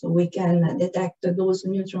matters. So we can detect those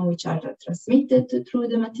neutrons which are transmitted through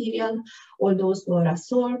the material, or those who are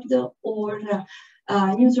absorbed, or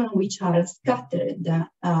neutrons which are scattered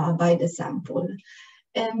by the sample.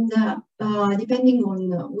 And depending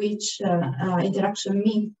on which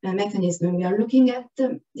interaction mechanism we are looking at,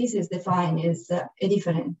 this is defined as a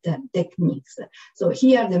different techniques. So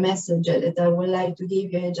here the message that I would like to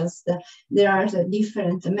give you is just there are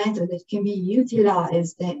different methods that can be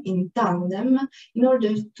utilized in tandem in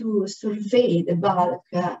order to survey the bulk,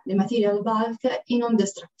 the material bulk in a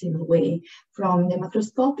non-destructive way, from the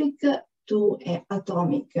macroscopic to an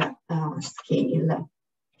atomic scale.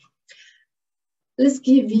 Let's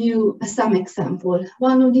give you some example.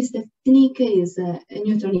 One of these techniques is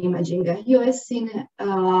neutron imaging. You have seen in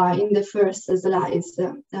the first slides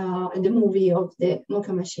the movie of the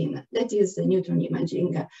MOCA machine. That is neutron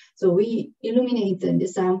imaging. So we illuminate the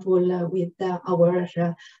sample with our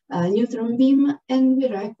neutron beam, and we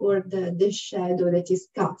record the shadow that is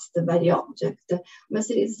cast by the object. But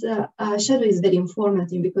this shadow is very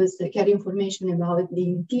informative because they carry information about the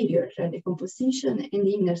interior, the composition, and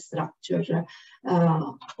the inner structure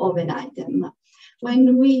of an item.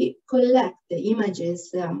 When we collect the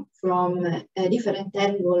images from a different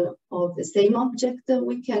angle of the same object,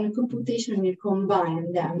 we can computationally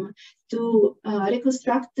combine them to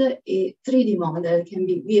reconstruct a 3D model, can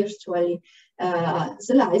be virtually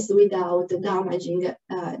sliced without damaging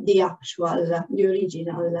the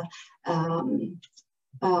original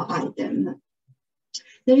item.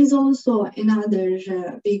 There is also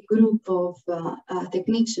another big group of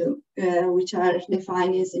techniques which are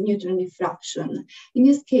defined as neutron diffraction. In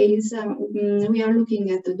this case, we are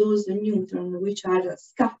looking at those neutrons which are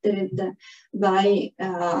scattered by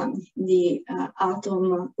the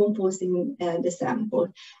atom composing the sample.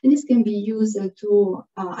 And this can be used to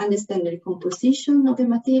understand the composition of the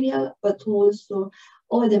material, but also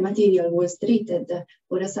all the material was treated.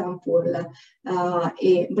 For example,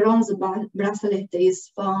 a bronze bracelet is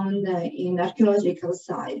found in archaeological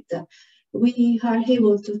site. We are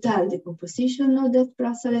able to tell the composition of that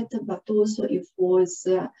bracelet, but also if it was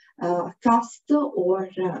cast or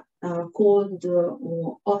cold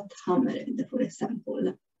or hot hammered, for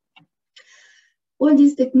example. All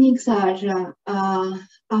these techniques are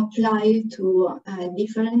applied to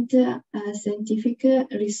different scientific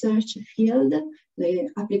research fields.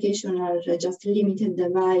 The applications are just limited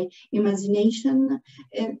by imagination.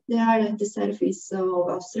 They are at the surface of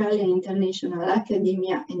Australian international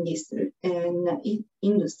academia and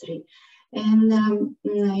industry. And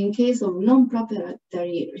in case of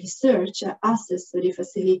non-proprietary research, access to the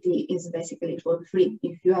facility is basically for free.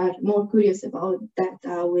 If you are more curious about that,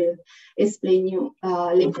 I will explain you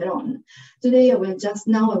later on. Today, I will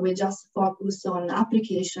just focus on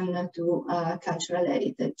application to cultural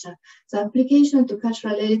heritage. So application to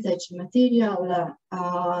cultural heritage material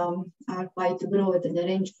are quite broad. They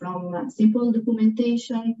range from simple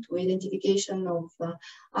documentation to identification of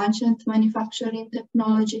ancient manufacturing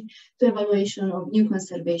technology to evaluation of new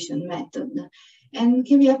conservation method, and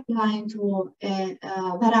can be applied to a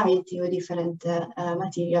variety of different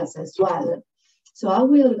materials as well. So I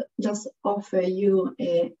will just offer you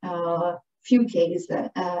a few case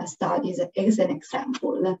studies as an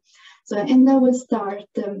example. So, and I will start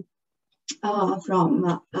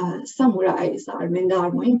from samurai's arm and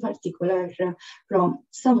armor, in particular from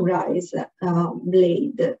samurai's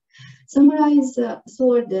blade. Samurai's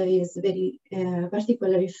sword is very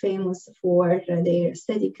particularly famous for their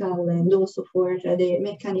aesthetical and also for their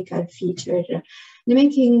mechanical feature. The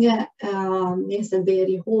making is a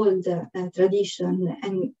very old tradition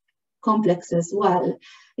and complex as well.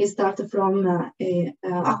 It starts from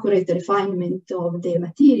accurate refinement of the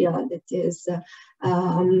material that is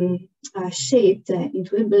shaped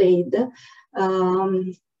into a blade.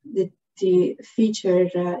 The feature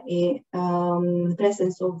a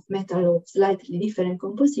presence of metal of slightly different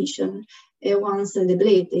composition. Once the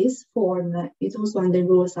blade is formed, it also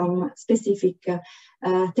undergoes some specific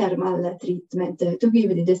thermal treatment to give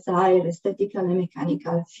the desired aesthetical and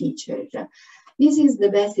mechanical feature. This is the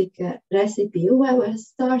basic recipe. However,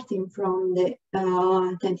 starting from the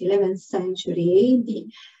 10th, 11th century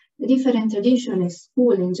AD, different traditions and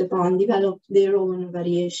schools in Japan developed their own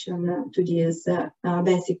variation to this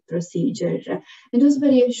basic procedure. And those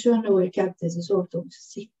variations were kept as a sort of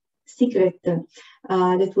secret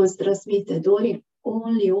that was transmitted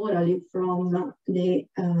only orally from the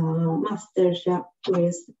master to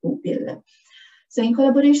his pupil. So in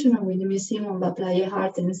collaboration with the Museum of Applied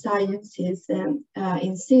Art and Sciences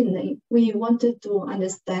in Sydney, we wanted to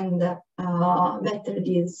understand better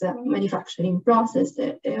this manufacturing process,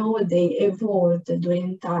 how they evolved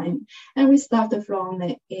during time. And we started from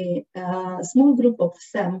a small group of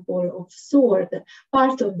samples of sword,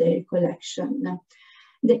 part of their collection.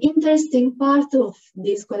 The interesting part of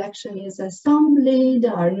this collection is some blades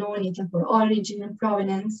are known in terms of origin and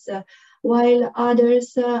provenance, while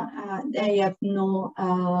others, they have no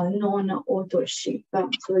known authorship.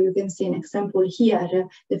 So you can see an example here.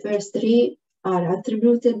 The first three are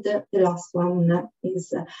attributed, the last one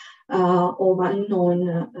is of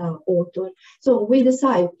unknown author. So we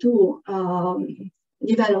decide to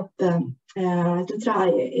develop, to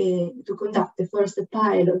try to conduct the first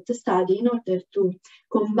pilot study in order to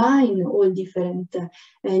combine all different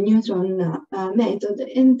neutron methods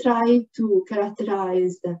and try to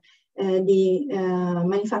characterize the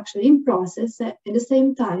manufacturing process, at the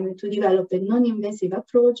same time to develop a non-invasive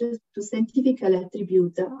approach to scientifically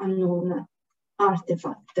attribute unknown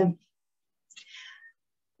artifact.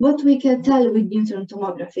 What we can tell with neutron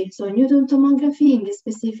tomography. So neutron tomography in this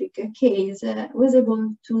specific case was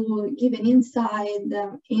able to give an insight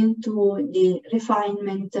into the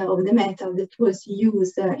refinement of the metal that was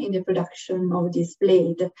used in the production of this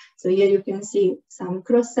blade. So here you can see some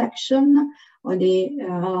cross-section of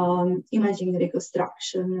the imaging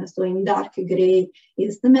reconstruction. So in dark gray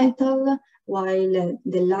is the metal, while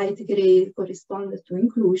the light gray corresponds to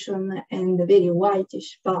inclusion and the very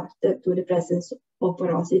whitish part to the presence of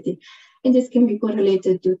porosity. And this can be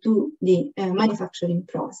correlated to the manufacturing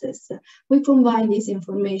process. We combine this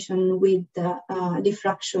information with the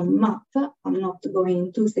diffraction map. I'm not going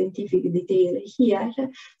into scientific detail here.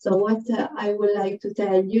 So what I would like to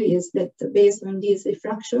tell you is that based on this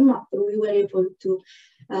diffraction map, we were able to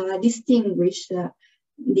distinguish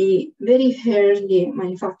the very early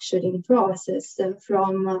manufacturing process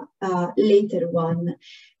from later one.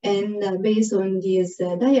 And based on this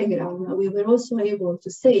diagram, we were also able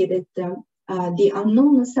to say that the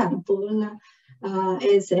unknown sample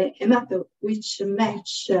is a map which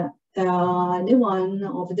match the one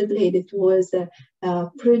of the blade that was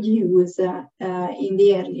produced in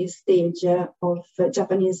the early stage of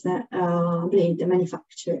Japanese blade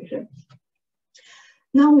manufacture.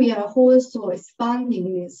 Now we are also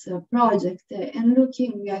expanding this project and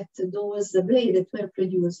looking at those blades that were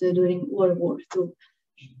produced during World War II.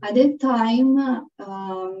 At that time,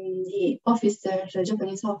 the officer, the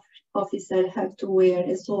Japanese officer, had to wear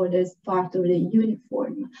a sword as part of the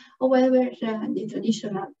uniform. However, the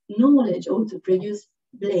traditional knowledge of to produce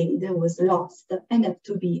blade was lost and had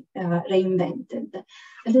to be reinvented.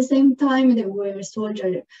 At the same time, there were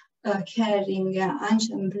soldiers carrying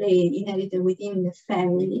ancient blade inherited within the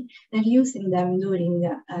family and using them during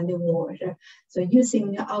the war. So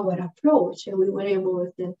using our approach, we were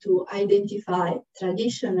able to identify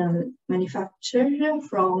traditional manufacture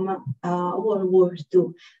from World War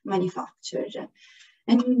II manufacture.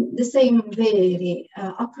 And the same very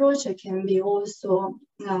approach can be also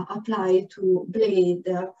applied to blade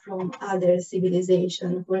from other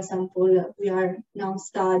civilizations. For example, we are now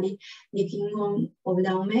studying the Kingdom of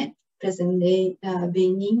Dahomey, present-day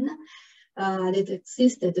Benin, that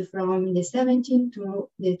existed from the 17th to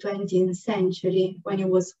the 20th century when it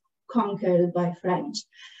was conquered by French.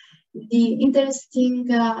 The interesting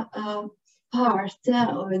part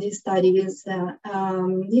of this study is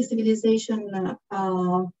this civilization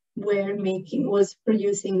was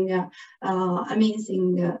producing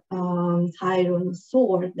amazing iron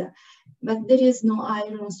sword, but there is no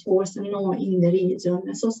iron source in the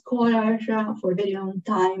region. So scholars for a very long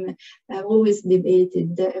time have always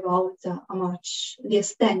debated about how much the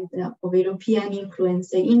extent of European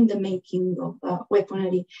influence in the making of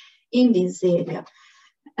weaponry in this area.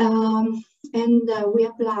 And we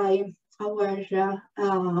apply our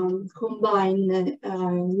combined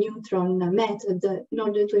neutron method in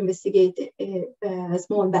order to investigate a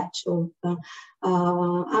small batch of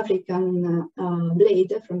African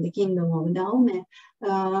blade from the Kingdom of Dahomey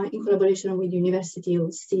in collaboration with the University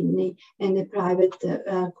of Sydney and a private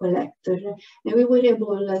collector. And we were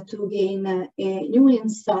able to gain a new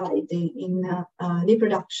insight in the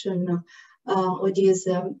production of these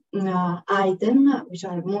items, which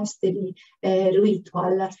are mostly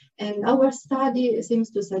ritual. And our study seems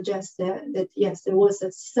to suggest that yes, there was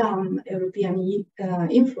some European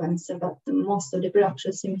influence, but most of the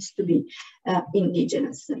production seems to be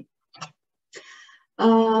indigenous.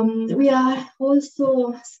 We are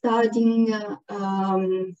also studying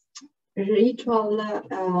ritual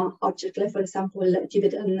objects, like for example,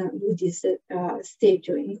 Tibetan Buddhist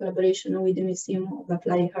statue in collaboration with the Museum of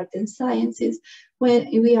Applied Art and Sciences, where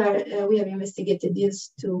we have investigated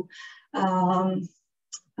these two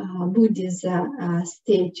Buddhist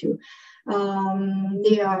statue.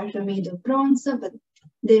 They are made of bronze, but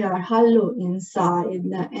they are hollow inside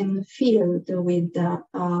and filled with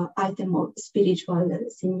item of spiritual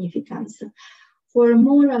significance. For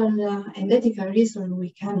moral and ethical reasons, we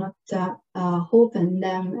cannot open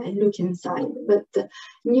them and look inside, but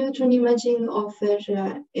neutron imaging offers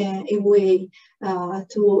a way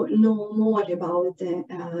to know more about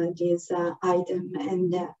this item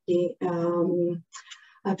and the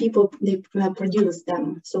people that produce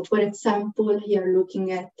them. So for example, here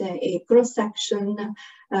looking at a cross-section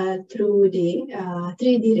through the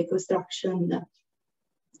 3D reconstruction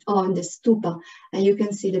on the stupa, and you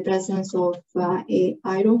can see the presence of a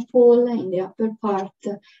iron pole in the upper part,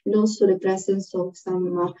 and also the presence of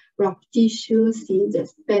some rock tissue,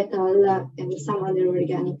 seeds, petal, and some other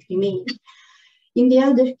organic remains. In the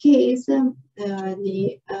other case, the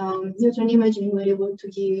neutron imaging were able to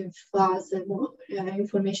give us more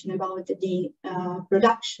information about the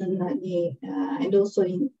production, and also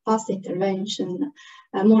in past intervention,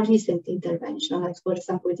 more recent intervention, like for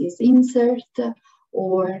example this insert,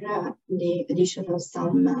 or the addition of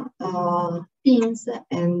some pins,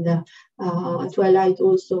 and to highlight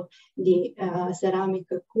also the ceramic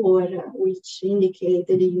core, which indicate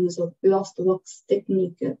the use of lost wax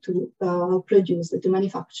technique to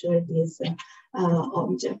manufacture this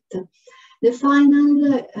object. The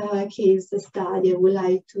final case study I would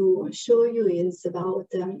like to show you is about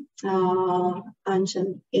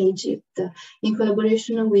ancient Egypt. In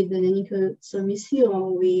collaboration with the Nicholson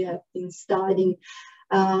Museum, we have been studying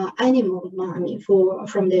animal mummy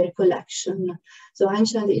from their collection. So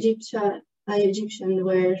ancient Egyptians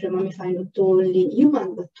were mummified not only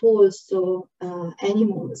human but also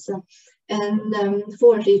animals, and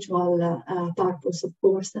for ritual purpose, of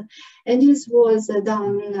course. And this was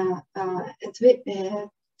done at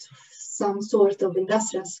some sort of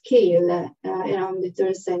industrial scale around the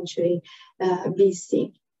 3rd century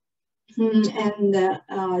BC. And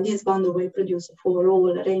these bundles were produced for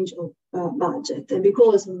all range of budget. And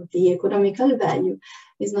because of the economical value,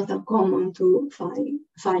 it's not uncommon to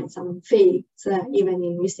find some fakes even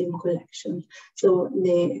in museum collection. So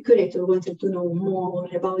the curator wanted to know more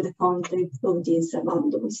about the content of these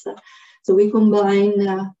bundles. So we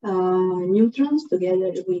combine neutrons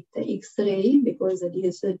together with X-ray because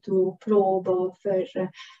these two probes offer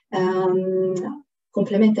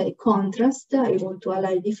complementary contrast. I want to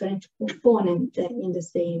allow different components in the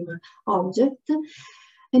same object.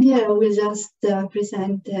 And here I will just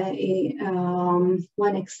present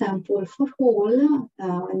one example for all.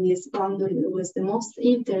 And this bundle was the most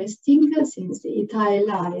interesting since it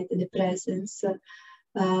highlighted the presence of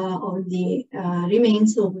the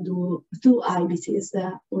remains of two ibises,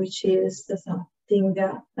 which is something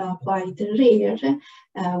quite rare,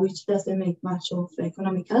 which doesn't make much of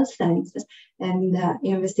economical sense, and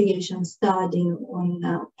investigation studying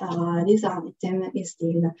on this item is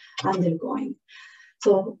still undergoing.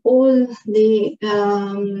 So all the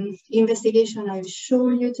investigation I've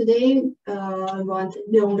shown you today want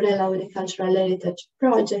the umbrella of the Cultural Heritage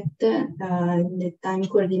Project that I'm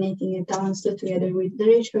coordinating in Townsend together with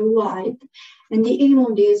Rachel White. And the aim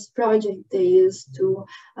of this project is to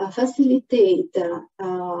facilitate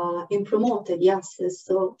and promote the access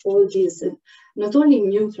of all these, not only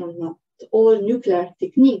neutron, but all nuclear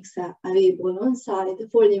techniques available on site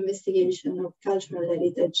for the investigation of cultural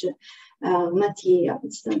heritage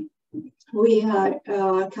materials. We are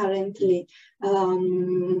currently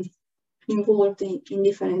involved in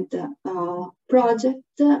different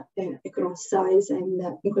projects across size and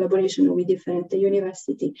in collaboration with different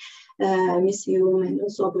university, museum, and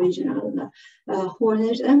also Aboriginal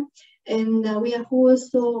owners. And we are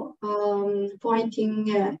also pointing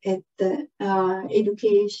at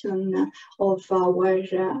education of our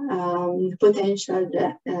potential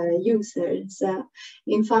users.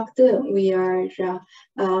 In fact, we are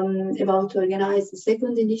about to organize the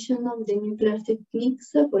 2nd edition of the Nuclear Techniques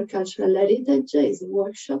for Cultural Heritage. It's a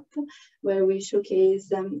workshop where we showcase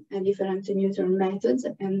different neutron methods,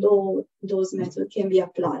 and all those methods can be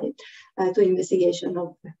applied to investigation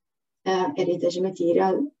of heritage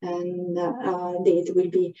material, and date will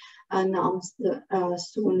be announced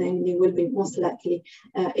soon, and it will be most likely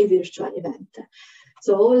a virtual event.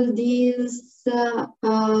 So all these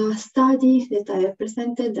studies that I have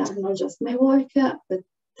presented are not just my work, but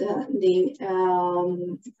the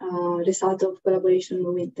result of collaboration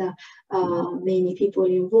with many people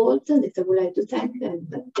involved that I would like to thank,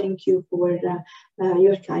 and thank you for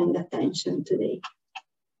your kind attention today.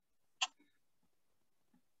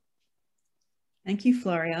 Thank you,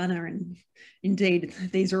 Floriana. And indeed,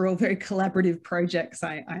 these are all very collaborative projects,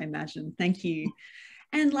 I imagine. Thank you.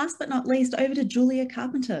 And last but not least, over to Julia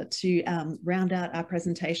Carpenter to round out our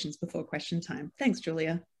presentations before question time. Thanks,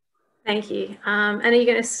 Julia. Thank you. And are you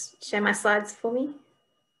going to share my slides for me?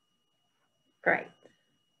 Great.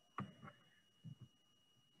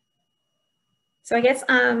 So I guess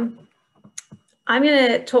I'm going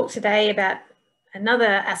to talk today about another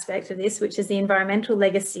aspect of this, which is the environmental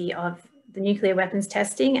legacy of the nuclear weapons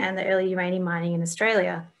testing and the early uranium mining in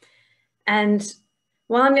Australia. And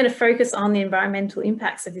while I'm going to focus on the environmental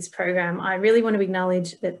impacts of this program, I really want to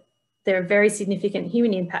acknowledge that there are very significant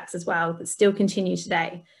human impacts as well that still continue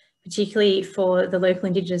today, particularly for the local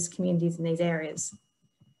Indigenous communities in these areas.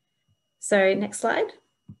 So next slide.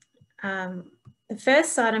 The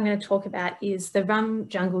first site I'm going to talk about is the Rum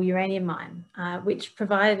Jungle uranium mine, which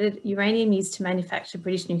provided uranium used to manufacture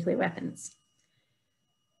British nuclear weapons.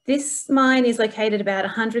 This mine is located about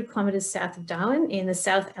 100 kilometres south of Darwin in the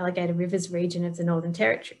South Alligator Rivers region of the Northern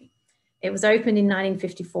Territory. It was opened in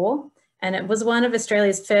 1954 and it was one of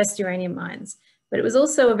Australia's first uranium mines, but it was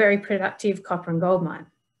also a very productive copper and gold mine.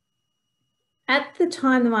 At the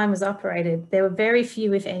time the mine was operated, there were very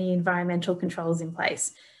few, if any, environmental controls in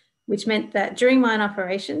place, which meant that during mine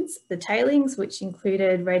operations, the tailings, which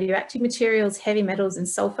included radioactive materials, heavy metals and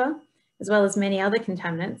sulphur, as well as many other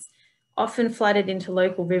contaminants, often flooded into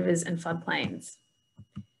local rivers and floodplains.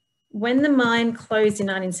 When the mine closed in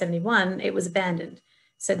 1971, it was abandoned.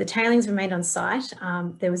 So the tailings remained on site.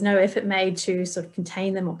 There was no effort made to sort of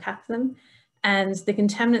contain them or cap them. And the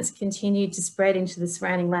contaminants continued to spread into the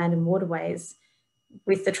surrounding land and waterways,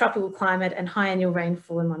 with the tropical climate and high annual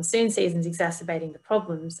rainfall and monsoon seasons exacerbating the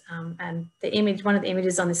problems. And the image, one of the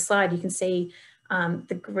images on this slide, you can see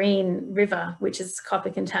the Green River, which is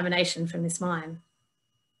copper contamination from this mine.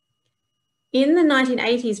 In the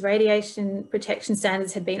 1980s, radiation protection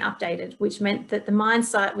standards had been updated, which meant that the mine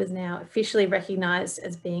site was now officially recognised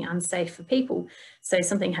as being unsafe for people. So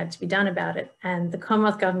something had to be done about it. And the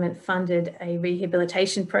Commonwealth Government funded a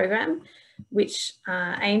rehabilitation program, which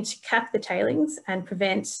aimed to cap the tailings and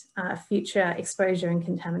prevent future exposure and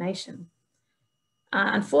contamination.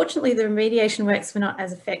 Unfortunately, the remediation works were not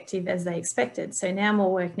as effective as they expected. So now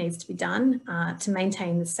more work needs to be done to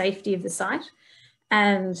maintain the safety of the site.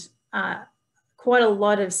 And quite a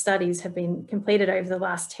lot of studies have been completed over the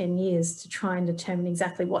last 10 years to try and determine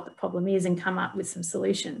exactly what the problem is and come up with some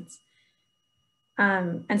solutions.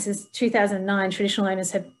 And since 2009, traditional owners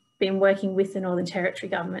have been working with the Northern Territory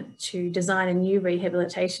Government to design a new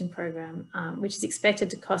rehabilitation program, which is expected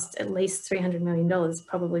to cost at least $300 million,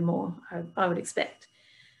 probably more, I would expect.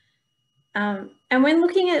 And when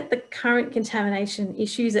looking at the current contamination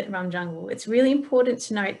issues at Rum Jungle, it's really important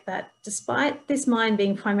to note that despite this mine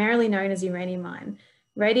being primarily known as a uranium mine,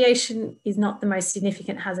 radiation is not the most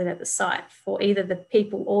significant hazard at the site for either the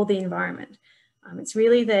people or the environment. It's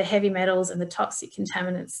really the heavy metals and the toxic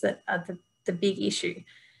contaminants that are the big issue.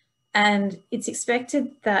 And it's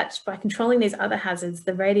expected that by controlling these other hazards,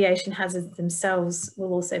 the radiation hazards themselves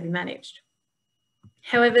will also be managed.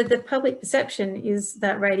 However, the public perception is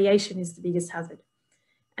that radiation is the biggest hazard.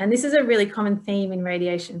 And this is a really common theme in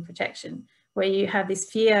radiation protection, where you have this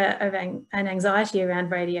fear of and anxiety around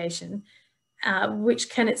radiation, which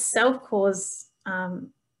can itself cause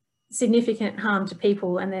significant harm to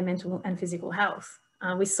people and their mental and physical health.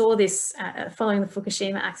 We saw this following the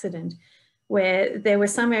Fukushima accident, where there were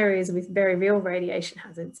some areas with very real radiation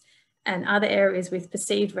hazards and other areas with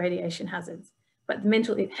perceived radiation hazards, but the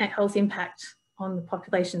mental health impact on the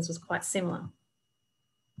populations was quite similar.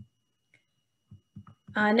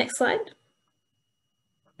 Next slide.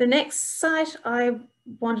 The next site I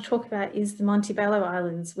want to talk about is the Montebello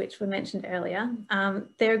Islands, which were mentioned earlier.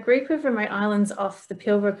 They're a group of remote islands off the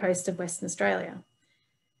Pilbara coast of Western Australia.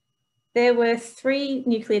 There were 3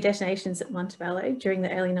 nuclear detonations at Montebello during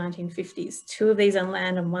the early 1950s, 2 of these on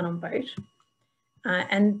land and 1 on boat.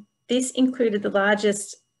 And this included the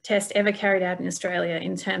largest test ever carried out in Australia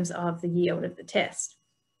in terms of the yield of the test.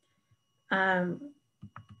 So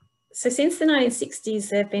since the 1960s,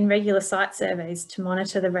 there have been regular site surveys to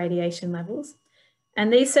monitor the radiation levels.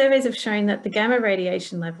 And these surveys have shown that the gamma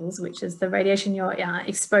radiation levels, which is the radiation you're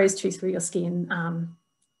exposed to through your skin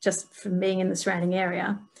just from being in the surrounding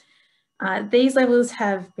area, these levels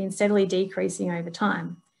have been steadily decreasing over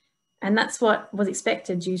time. And that's what was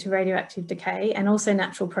expected due to radioactive decay and also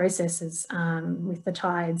natural processes with the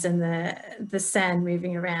tides and the sand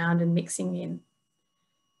moving around and mixing in.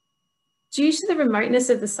 Due to the remoteness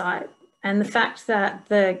of the site and the fact that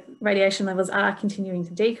the radiation levels are continuing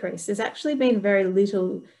to decrease, there's actually been very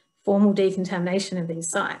little formal decontamination of these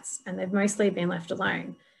sites, and they've mostly been left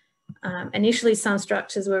alone. Initially, some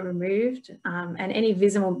structures were removed and any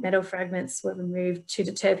visible metal fragments were removed to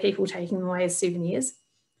deter people taking them away as souvenirs.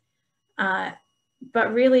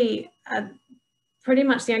 But really, pretty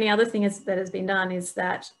much the only other thing that has been done is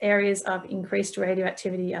that areas of increased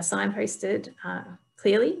radioactivity are signposted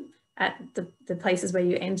clearly at the places where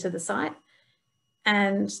you enter the site.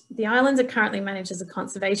 And the islands are currently managed as a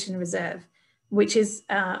conservation reserve, which is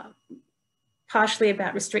partially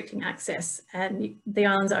about restricting access, and the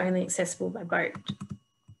islands are only accessible by boat.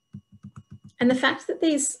 And the fact that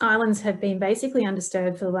these islands have been basically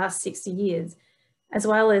undisturbed for the last 60 years, as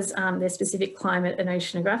well as their specific climate and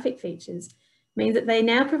oceanographic features, means that they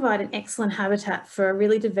now provide an excellent habitat for a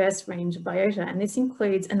really diverse range of biota, and this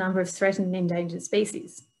includes a number of threatened and endangered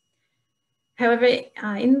species. However,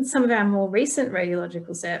 in some of our more recent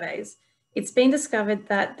radiological surveys, it's been discovered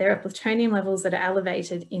that there are plutonium levels that are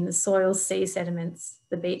elevated in the soil, sea sediments,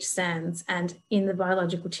 the beach sands, and in the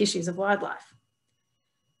biological tissues of wildlife.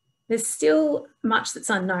 There's still much that's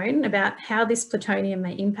unknown about how this plutonium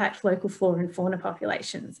may impact local flora and fauna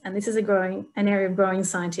populations, and this is an area of growing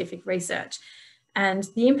scientific research. And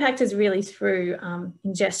the impact is really through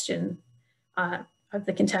ingestion of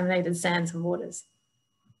the contaminated sands and waters.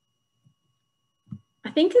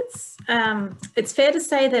 I think it's fair to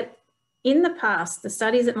say that in the past, the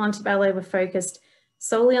studies at Montebello were focused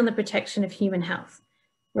solely on the protection of human health.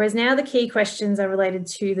 Whereas now the key questions are related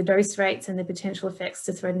to the dose rates and the potential effects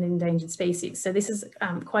to threatened and endangered species. So this is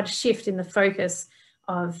quite a shift in the focus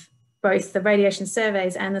of both the radiation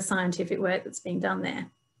surveys and the scientific work that's being done there.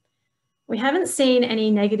 We haven't seen any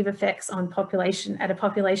negative effects on population at a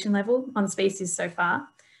population level on species so far.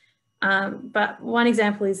 But one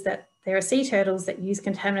example is that there are sea turtles that use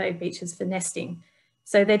contaminated beaches for nesting.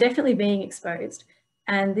 So they're definitely being exposed.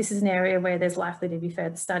 And this is an area where there's likely to be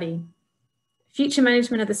further study. Future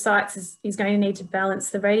management of the sites is going to need to balance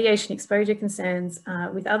the radiation exposure concerns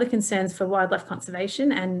with other concerns for wildlife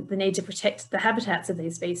conservation and the need to protect the habitats of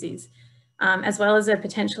these species, as well as a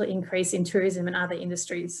potential increase in tourism and other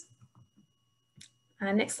industries.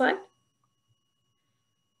 Next slide.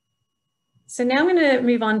 So now I'm going to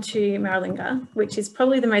move on to Maralinga, which is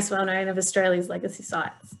probably the most well-known of Australia's legacy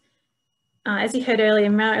sites. As you heard earlier,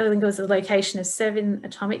 Maralinga was the location of 7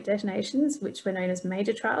 atomic detonations, which were known as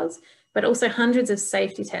major trials, but also hundreds of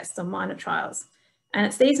safety tests on minor trials. And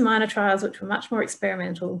it's these minor trials which were much more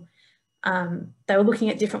experimental. They were looking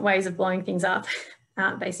at different ways of blowing things up,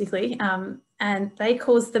 basically, and they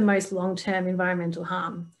caused the most long-term environmental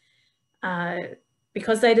harm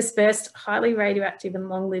because they dispersed highly radioactive and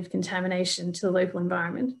long-lived contamination to the local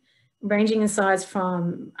environment, ranging in size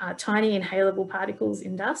from tiny inhalable particles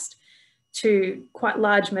in dust to quite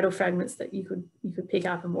large metal fragments that you could pick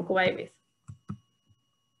up and walk away with.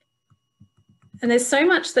 And there's so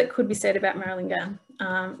much that could be said about Maralinga,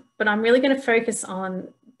 but I'm really going to focus on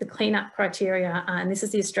the cleanup criteria, and this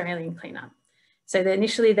is the Australian cleanup. So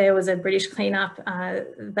initially there was a British cleanup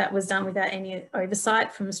that was done without any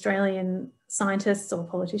oversight from Australian scientists or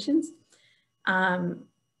politicians.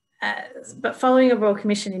 But following a Royal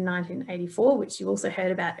Commission in 1984, which you also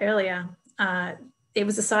heard about earlier, it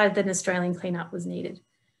was decided that an Australian cleanup was needed.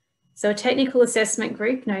 So a technical assessment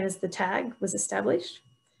group known as the TAG was established.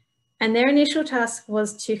 And their initial task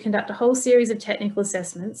was to conduct a whole series of technical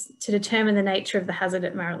assessments to determine the nature of the hazard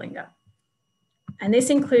at Maralinga. And this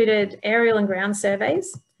included aerial and ground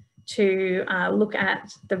surveys to look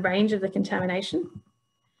at the range of the contamination,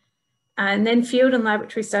 and then field and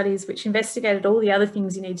laboratory studies which investigated all the other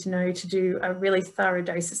things you need to know to do a really thorough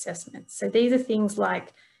dose assessment. So these are things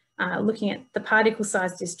like looking at the particle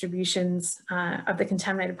size distributions of the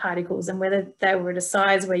contaminated particles and whether they were at a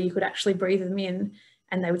size where you could actually breathe them in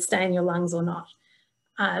and they would stay in your lungs or not.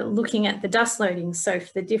 Looking at the dust loading, so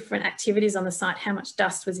for the different activities on the site, how much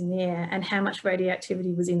dust was in the air and how much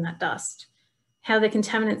radioactivity was in that dust. How the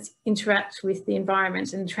contaminants interact with the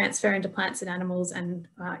environment and transfer into plants and animals, and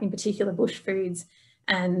in particular bush foods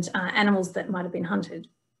and animals that might have been hunted.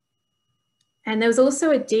 And there was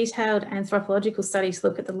also a detailed anthropological study to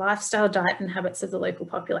look at the lifestyle, diet and habits of the local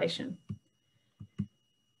population.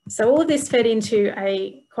 So all of this fed into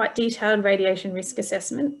a quite detailed radiation risk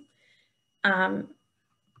assessment.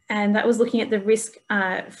 And that was looking at the risk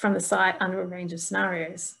from the site under a range of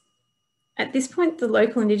scenarios. At this point, the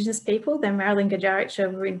local Indigenous people, the Maralinga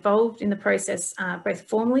Djaritja, were involved in the process both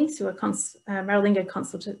formally through a Maralinga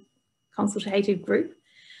consultative group,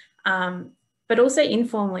 but also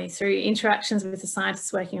informally through interactions with the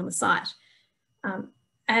scientists working on the site.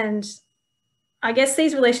 And I guess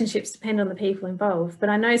these relationships depend on the people involved, but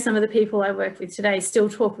I know some of the people I work with today still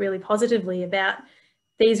talk really positively about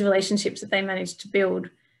these relationships that they managed to build,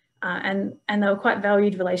 and they were quite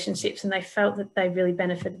valued relationships, and they felt that they really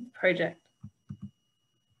benefited the project.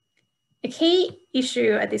 A key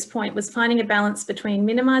issue at this point was finding a balance between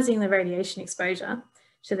minimising the radiation exposure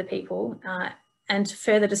to the people and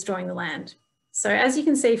further destroying the land. So as you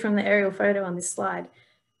can see from the aerial photo on this slide,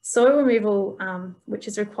 soil removal, which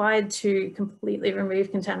is required to completely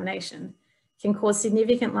remove contamination, can cause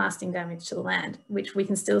significant lasting damage to the land, which we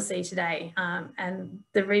can still see today. And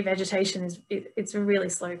the revegetation it's a really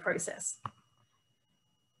slow process.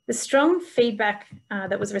 The strong feedback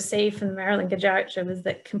that was received from the Maralinga Djaritja was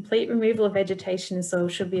that complete removal of vegetation and soil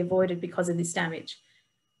should be avoided because of this damage.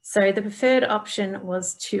 So the preferred option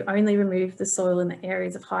was to only remove the soil in the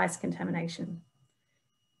areas of highest contamination.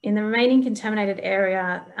 In the remaining contaminated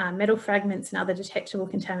area, metal fragments and other detectable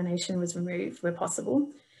contamination was removed where possible.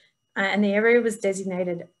 And the area was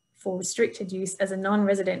designated for restricted use as a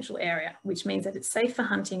non-residential area, which means that it's safe for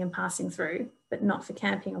hunting and passing through, but not for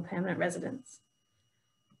camping or permanent residence.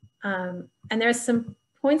 And there are some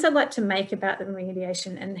points I'd like to make about the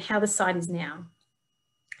remediation and how the site is now.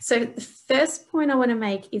 So the first point I want to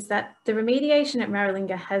make is that the remediation at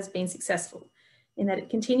Maralinga has been successful in that it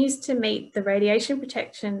continues to meet the radiation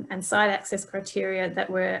protection and site access criteria that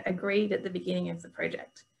were agreed at the beginning of the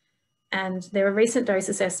project. And there are recent dose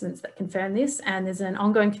assessments that confirm this, and there's an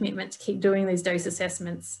ongoing commitment to keep doing these dose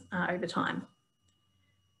assessments over time.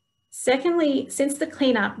 Secondly, since the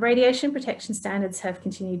cleanup, radiation protection standards have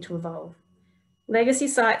continued to evolve. Legacy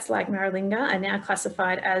sites like Maralinga are now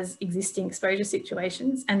classified as existing exposure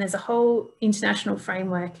situations, and there's a whole international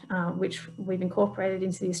framework which we've incorporated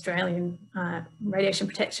into the Australian radiation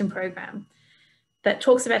protection program that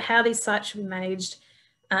talks about how these sites should be managed.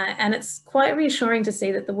 And it's quite reassuring to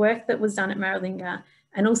see that the work that was done at Maralinga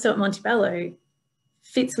and also at Montebello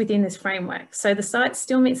fits within this framework. So the site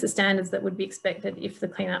still meets the standards that would be expected if the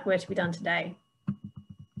cleanup were to be done today.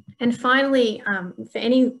 And finally, for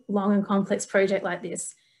any long and complex project like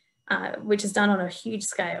this, which is done on a huge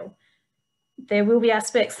scale, there will be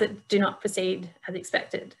aspects that do not proceed as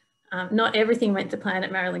expected. Not everything went to plan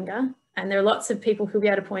at Maralinga, and there are lots of people who'll be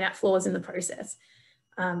able to point out flaws in the process.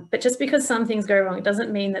 But just because some things go wrong, it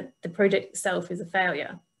doesn't mean that the project itself is a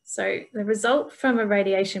failure. So the result from a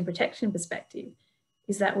radiation protection perspective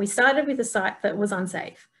is that we started with a site that was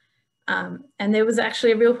unsafe. And there was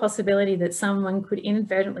actually a real possibility that someone could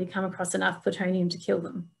inadvertently come across enough plutonium to kill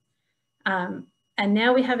them. And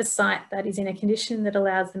now we have a site that is in a condition that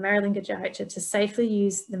allows the Maralinga Directorate to safely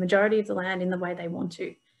use the majority of the land in the way they want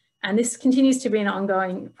to. And this continues to be an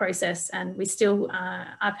ongoing process, and we still,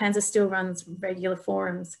 ARPANZA still runs regular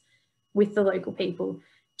forums with the local people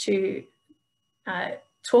to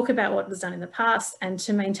talk about what was done in the past and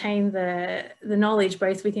to maintain the knowledge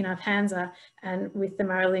both within ARPANZA and with the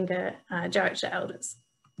Maralinga Directorate elders.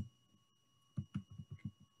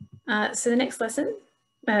 So the next slide,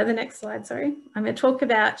 sorry. I'm going to talk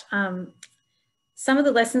about some of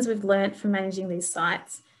the lessons we've learned from managing these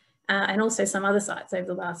sites and also some other sites over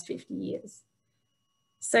the last 50 years.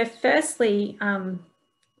 So firstly,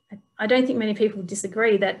 I don't think many people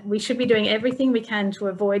disagree that we should be doing everything we can to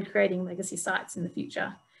avoid creating legacy sites in the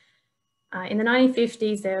future. In the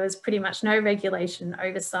 1950s, there was pretty much no regulation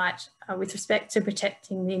oversight with respect to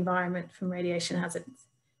protecting the environment from radiation hazards.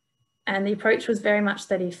 And the approach was very much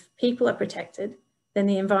that if people are protected, then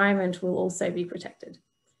the environment will also be protected.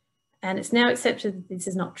 And it's now accepted that this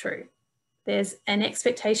is not true. There's an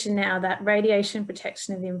expectation now that radiation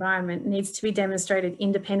protection of the environment needs to be demonstrated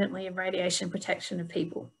independently of radiation protection of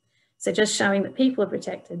people. So just showing that people are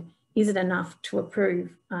protected isn't enough to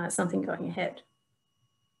approve something going ahead.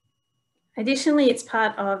 Additionally, it's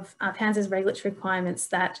part of ARPANZA's regulatory requirements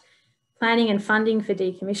that planning and funding for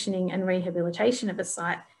decommissioning and rehabilitation of a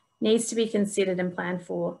site needs to be considered and planned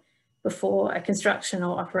for before a construction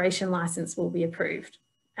or operation licence will be approved.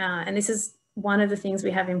 And this is one of the things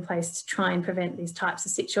we have in place to try and prevent these types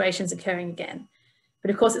of situations occurring again. But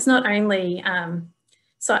of course, it's not only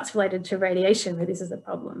sites related to radiation where this is a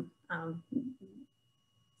problem.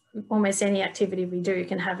 Almost any activity we do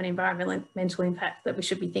can have an environmental impact that we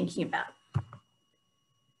should be thinking about.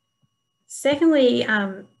 Secondly,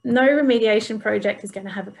 no remediation project is going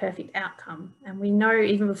to have a perfect outcome. And we know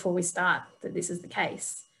even before we start that this is the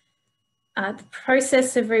case. The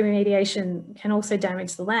process of remediation can also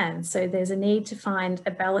damage the land. So there's a need to find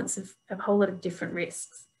a balance of a whole lot of different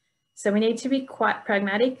risks. So we need to be quite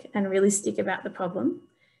pragmatic and realistic about the problem.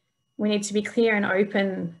 We need to be clear and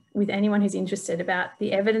open with anyone who's interested about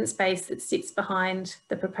the evidence base that sits behind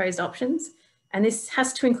the proposed options. And this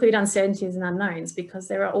has to include uncertainties and unknowns, because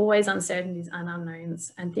there are always uncertainties and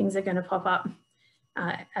unknowns, and things are going to pop up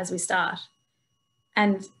as we start.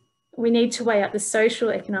 And we need to weigh up the social,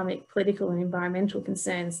 economic, political and environmental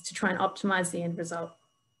concerns to try and optimise the end result.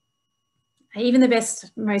 Even the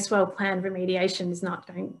best, most well-planned remediation is not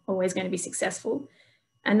always going to be successful.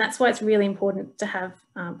 And that's why it's really important to have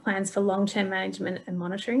plans for long-term management and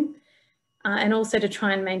monitoring, and also to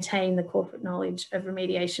try and maintain the corporate knowledge of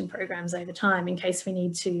remediation programs over time in case we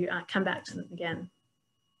need to come back to them again.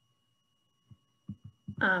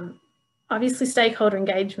 Obviously, stakeholder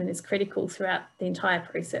engagement is critical throughout the entire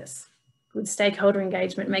process. Good stakeholder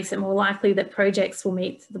engagement makes it more likely that projects will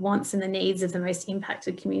meet the wants and the needs of the most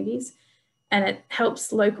impacted communities, and it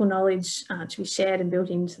helps local knowledge to be shared and built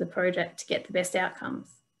into the project to get the best outcomes.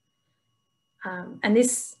 And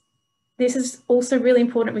this is also really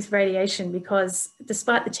important with radiation, because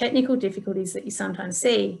despite the technical difficulties that you sometimes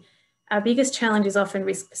see, our biggest challenge is often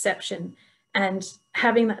risk perception and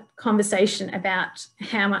having that conversation about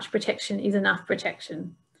how much protection is enough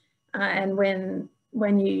protection. And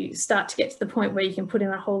when you start to get to the point where you can put in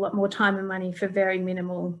a whole lot more time and money for very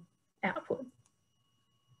minimal output.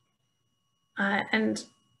 And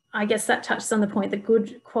I guess that touches on the point that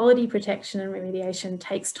good quality protection and remediation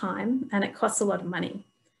takes time and it costs a lot of money.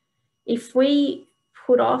 If we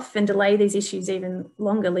put off and delay these issues even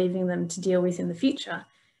longer, leaving them to deal with in the future,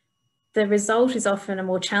 the result is often a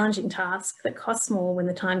more challenging task that costs more when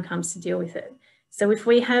the time comes to deal with it. So if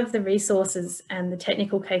we have the resources and the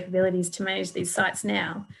technical capabilities to manage these sites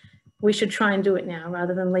now, we should try and do it now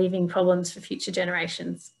rather than leaving problems for future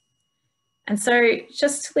generations. And so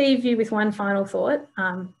just to leave you with one final thought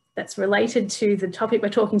that's related to the topic we're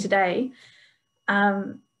talking today,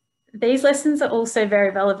 these lessons are also very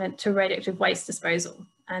relevant to radioactive waste disposal.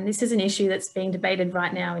 And this is an issue that's being debated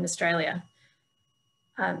right now in Australia.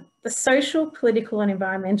 The social, political and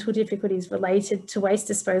environmental difficulties related to waste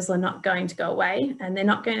disposal are not going to go away, and they're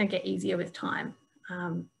not going to get easier with time.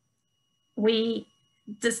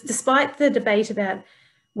 Despite the debate about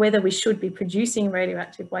whether we should be producing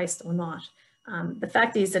radioactive waste or not, the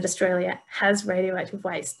fact is that Australia has radioactive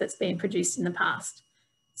waste that's been produced in the past.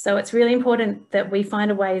 So it's really important that we find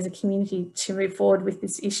a way as a community to move forward with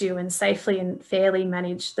this issue and safely and fairly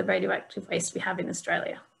manage the radioactive waste we have in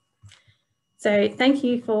Australia. So thank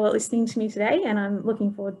you for listening to me today, and I'm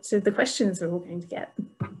looking forward to the questions we're all going to get.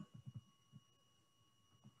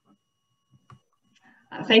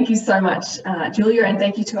 Thank you so much, Julia, and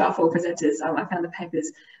thank you to our 4 presenters. I found the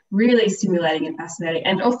papers really stimulating and fascinating,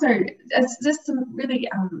 and also it's just some really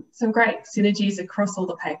some great synergies across all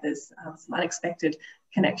the papers, some unexpected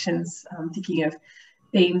connections, thinking of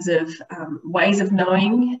themes of ways of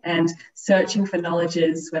knowing and searching for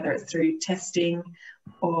knowledges, whether it's through testing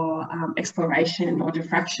or exploration or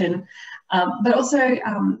diffraction, but also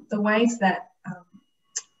the ways that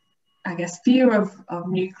I guess fear of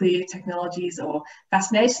nuclear technologies or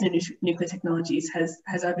fascination in nuclear technologies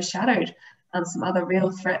has overshadowed some other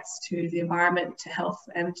real threats to the environment, to health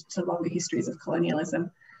and to longer histories of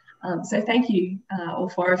colonialism. So thank you, all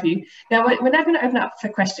 4 of you. Now we're now going to open up for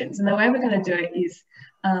questions, and the way we're going to do it is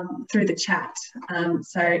through the chat.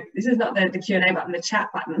 So this is not the Q&A button, the chat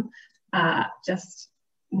button, just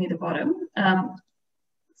near the bottom.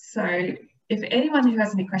 So if anyone who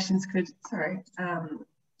has any questions could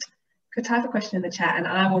type a question in the chat, and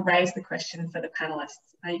I will raise the question for the panelists.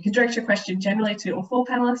 You can direct your question generally to all 4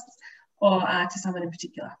 panelists or to someone in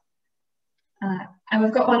particular. And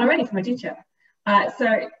we've got one already from a teacher.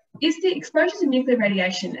 So is the exposure to nuclear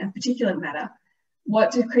radiation and particulate matter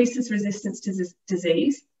what decreases resistance to this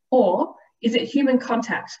disease, or is it human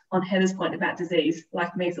contact, on Heather's point about disease,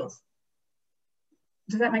 like measles?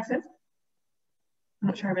 Does that make sense? I'm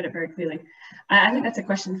not sure I read it very clearly. I think that's a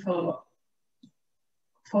question for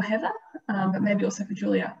Heather, but maybe also for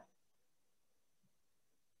Julia.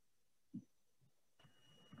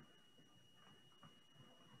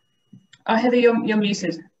 Oh, Heather, you're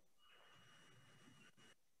muted.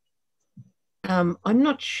 I'm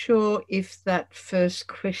not sure if that first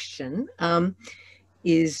question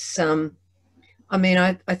is, I mean,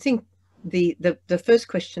 I think the first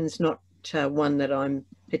question is not one that I'm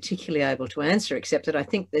particularly able to answer, except that I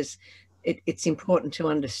think it's important to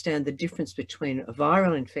understand the difference between a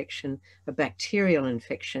viral infection, a bacterial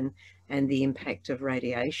infection, and the impact of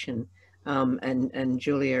radiation. And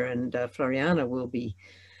Julia and Floriana will be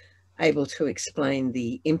able to explain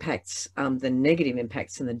the impacts, the negative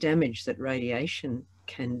impacts and the damage that radiation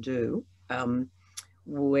can do.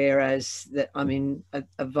 Whereas,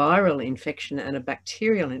 a viral infection and a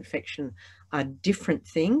bacterial infection are different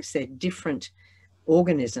things. They're different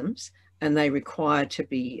organisms, and they require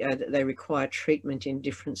treatment in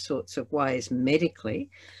different sorts of ways medically.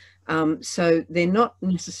 So they're not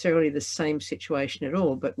necessarily the same situation at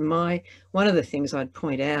all. But one of the things I'd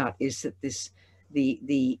point out is that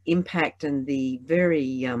the impact and the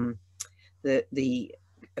very the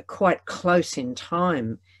quite close in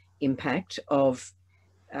time impact of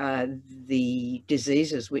the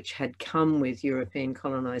diseases which had come with European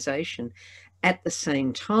colonisation at the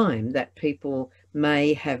same time that people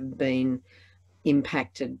may have been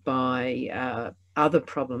impacted by other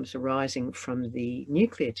problems arising from the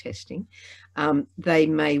nuclear testing. They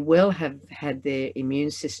may well have had their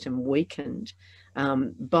immune system weakened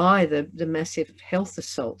by the massive health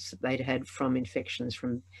assaults that they'd had from infections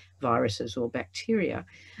from viruses or bacteria,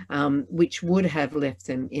 which would have left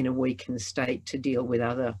them in a weakened state to deal with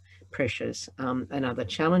other pressures and other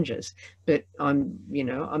challenges. But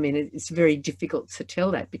it's very difficult to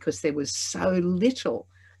tell that because there was so little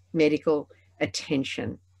medical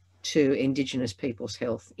attention to Indigenous people's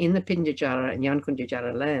health. In the Pinjajara and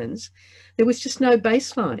Yankunytjatjara lands, there was just no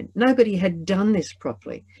baseline. Nobody had done this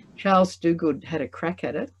properly. Charles Duguid had a crack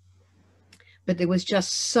at it, but there was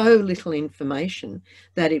just so little information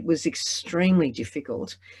that it was extremely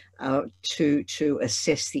difficult to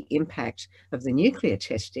assess the impact of the nuclear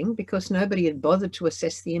testing because nobody had bothered to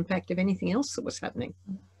assess the impact of anything else that was happening.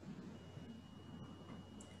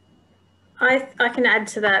 I can add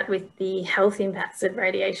to that with the health impacts of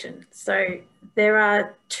radiation. So there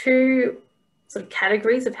are 2 sort of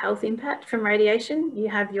categories of health impact from radiation. You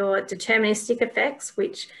have your deterministic effects,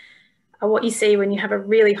 which what you see when you have a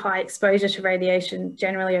really high exposure to radiation,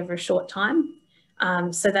 generally over a short time.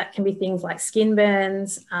 So that can be things like skin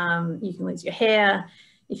burns, you can lose your hair.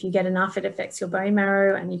 If you get enough, it affects your bone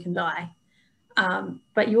marrow and you can die.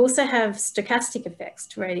 But you also have stochastic effects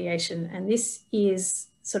to radiation, and this is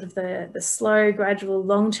sort of the slow, gradual,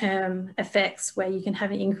 long-term effects where you can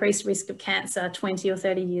have an increased risk of cancer 20 or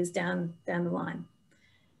 30 years down the line.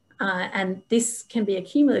 And this can be a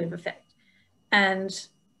cumulative effect. And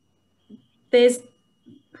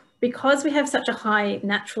because we have such a high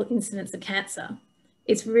natural incidence of cancer,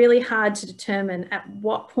 it's really hard to determine at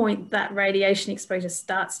what point that radiation exposure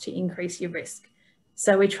starts to increase your risk.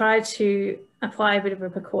 So we try to apply a bit of a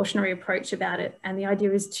precautionary approach about it. And the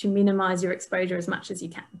idea is to minimize your exposure as much as you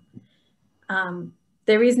can.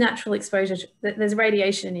 There is natural exposure, there's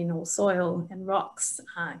radiation in all soil and rocks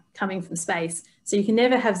coming from space. So you can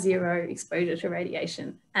never have zero exposure to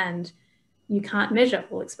radiation, and you can't measure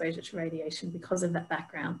all exposure to radiation because of that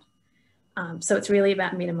background. So it's really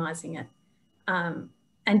about minimizing it.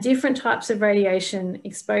 And different types of radiation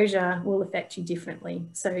exposure will affect you differently.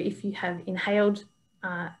 So if you have inhaled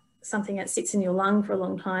something that sits in your lung for a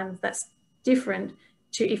long time, that's different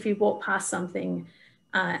to if you walk past something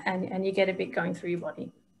and you get a bit going through your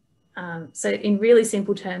body. So in really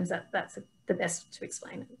simple terms, that's the best to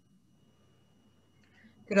explain it.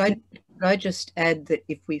 Could I just add that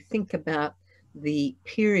if we think about the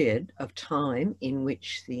period of time in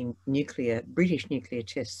which the British nuclear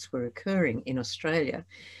tests were occurring in Australia,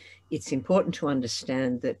 it's important to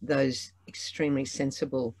understand that those extremely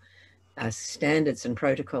sensible standards and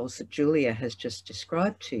protocols that Julia has just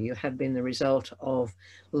described to you have been the result of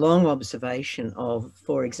long observation of,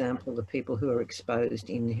 for example, the people who are exposed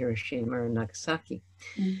in Hiroshima and Nagasaki.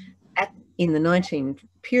 In the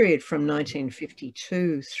period from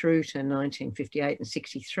 1952 through to 1958 and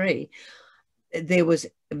 63, there was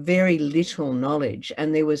very little knowledge,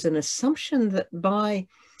 and there was an assumption that by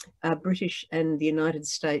British and the United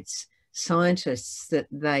States scientists that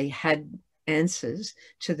they had answers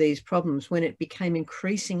to these problems, when it became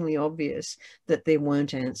increasingly obvious that there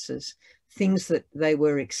weren't answers. Things that they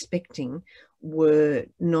were expecting were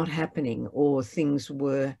not happening, or things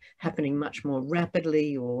were happening much more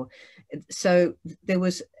rapidly, or so there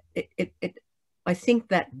was I think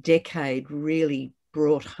that decade really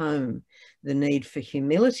brought home the need for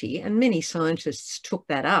humility, and many scientists took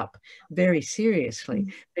that up very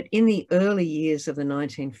seriously. But in the early years of the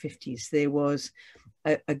 1950s, there was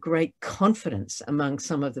a great confidence among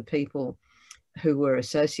some of the people who were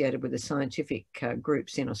associated with the scientific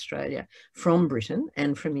groups in Australia, from Britain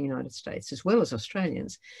and from the United States, as well as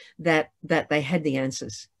Australians, that they had the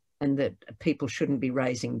answers, and that people shouldn't be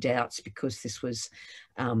raising doubts because this was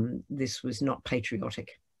not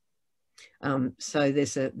patriotic. So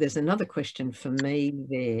there's another question for me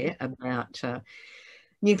there about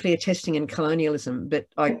nuclear testing and colonialism, but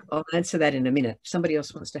I'll answer that in a minute. Somebody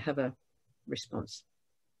else wants to have a response.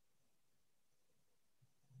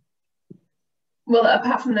 Well,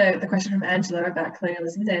 apart from the question from Angela about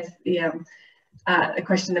colonialism, there's the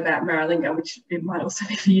question about Maralinga, which it might also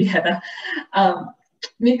be for you, Heather.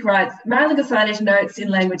 Mick writes, Maralinga signage notes in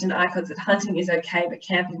language and icons that hunting is okay, but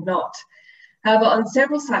camping not. However, on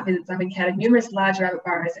several site visits, I've encountered numerous large rabbit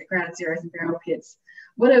burrows at ground zeros and barrel pits.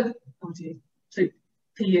 What are,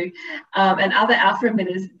 for you, and other alpha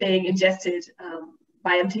emitters being ingested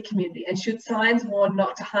by MT community? And should signs warn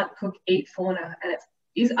not to hunt, cook, eat fauna? And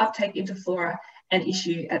is uptake into flora an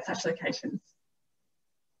issue at such locations?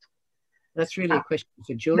 That's really a question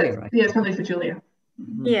for Julia, right? Yeah, it's probably for Julia.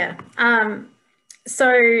 Yeah.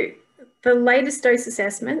 So the latest dose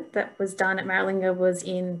assessment that was done at Maralinga was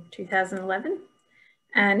in 2011,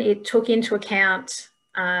 and it took into account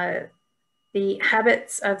the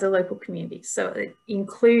habits of the local community. So it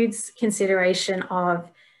includes consideration of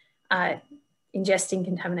ingesting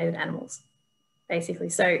contaminated animals, basically.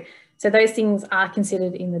 So those things are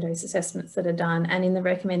considered in the dose assessments that are done and in the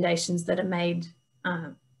recommendations that are made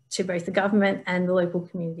to both the government and the local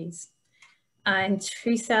communities. In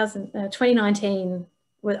 2019,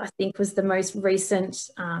 I think, was the most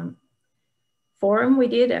recent forum we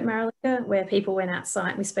did at Maralinga, where people went out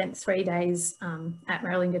site. We spent 3 days at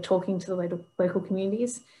Maralinga talking to the local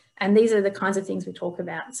communities. And these are the kinds of things we talk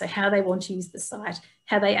about. So how they want to use the site,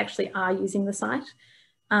 how they actually are using the site,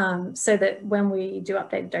 so that when we do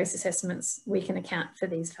updated dose assessments, we can account for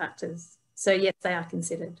these factors. So yes, they are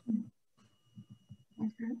considered.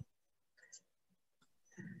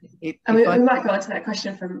 We might go on to that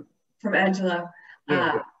question from Angela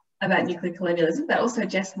about nuclear colonialism, but also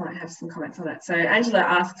Jess might have some comments on that. So Angela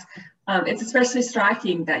asks, It's especially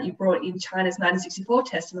striking that you brought in China's 1964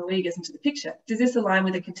 test and the Uyghurs into the picture. Does this align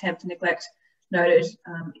with the contempt and neglect noted,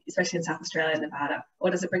 especially in South Australia and Nevada, or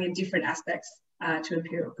does it bring in different aspects to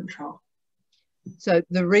imperial control? So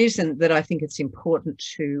the reason that I think it's important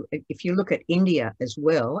to, if you look at India as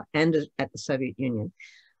well and at the Soviet Union,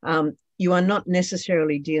 you are not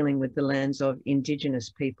necessarily dealing with the lands of indigenous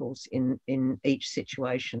peoples in each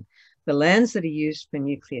situation. The lands that are used for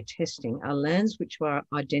nuclear testing are lands which are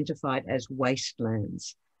identified as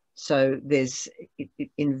wastelands. So there's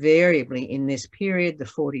invariably in this period, the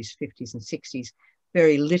 40s, 50s and 60s,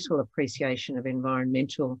 very little appreciation of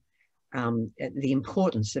environmental, the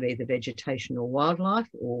importance of either vegetation or wildlife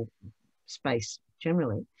or space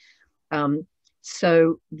generally.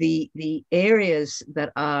 So the areas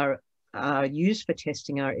that are used for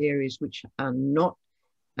testing are areas which are not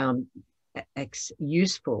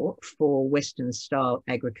useful for Western style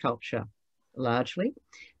agriculture largely.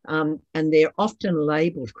 And they're often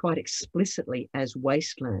labelled quite explicitly as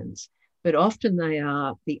wastelands, but often they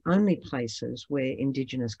are the only places where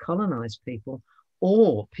Indigenous colonised people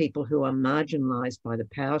or people who are marginalised by the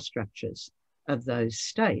power structures of those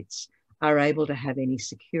states are able to have any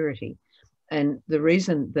security. And the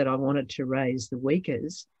reason that I wanted to raise the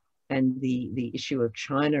Uyghurs and the issue of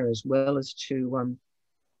China, as well as to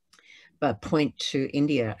point to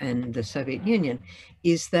India and the Soviet Union,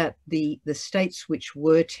 is that the states which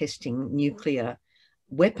were testing nuclear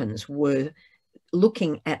weapons were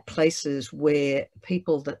looking at places where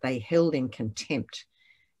people that they held in contempt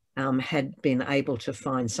had been able to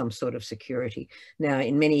find some sort of security. Now,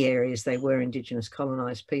 in many areas, they were Indigenous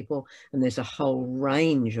colonised people, and there's a whole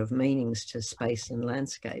range of meanings to space and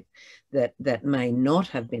landscape that may not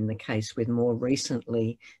have been the case with more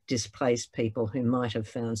recently displaced people who might have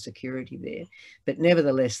found security there. But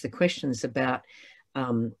nevertheless, the questions about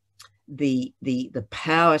the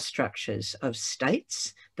power structures of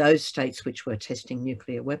states, those states which were testing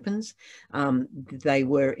nuclear weapons, they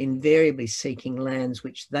were invariably seeking lands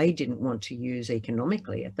which they didn't want to use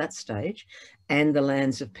economically at that stage, and the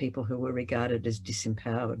lands of people who were regarded as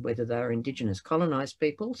disempowered, whether they were Indigenous colonised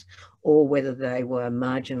peoples or whether they were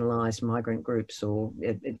marginalised migrant groups or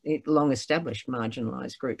long-established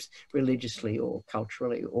marginalised groups religiously or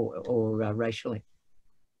culturally or racially.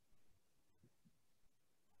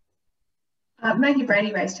 Maggie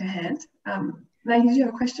Brady raised her hand. Maggie, did you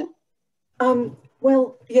have a question?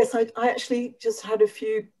 Well, yes, I actually just had a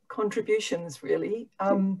few contributions really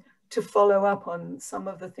to follow up on some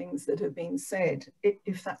of the things that have been said,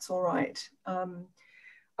 if that's all right.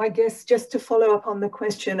 I guess just to follow up on the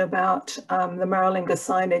question about the Maralinga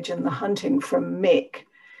signage and the hunting from Mick,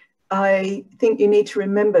 I think you need to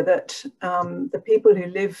remember that the people who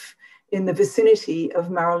live in the vicinity of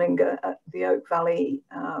Maralinga, the Oak Valley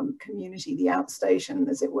community, the outstation,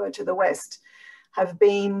 as it were, to the west, have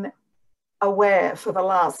been aware for the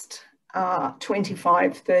last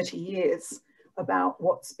 25, 30 years about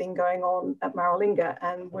what's been going on at Maralinga,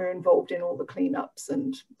 and we're involved in all the cleanups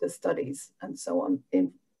and the studies and so on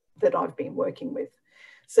that I've been working with.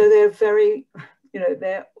 So they're very, you know,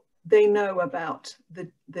 they know about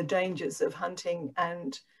the dangers of hunting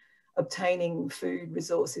and obtaining food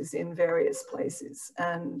resources in various places,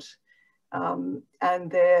 and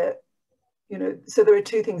they're, you know, so there are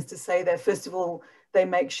two things to say there. First of all, they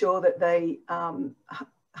make sure that they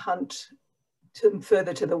hunt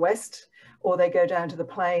further to the west, or they go down to the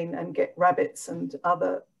plain and get rabbits and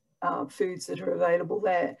other foods that are available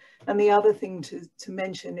there. And the other thing to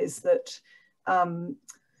mention is that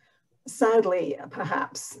sadly,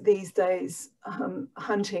 perhaps these days,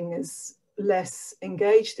 hunting is less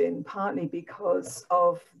engaged in, partly because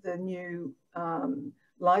of the new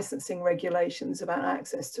licensing regulations about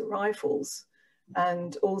access to rifles,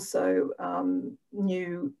 and also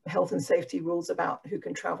new health and safety rules about who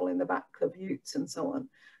can travel in the back of utes and so on.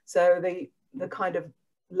 So the kind of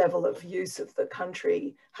level of use of the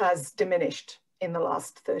country has diminished in the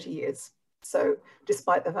last 30 years. So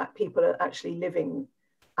despite the fact people are actually living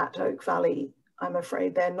at Oak Valley, I'm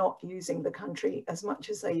afraid they're not using the country as much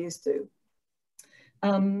as they used to.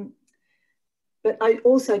 But I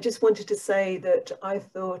also just wanted to say that I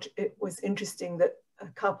thought it was interesting that a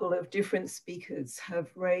couple of different speakers have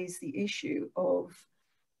raised the issue of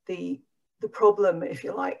the problem, if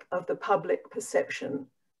you like, of the public perception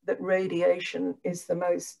that radiation is the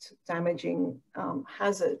most damaging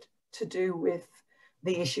hazard to do with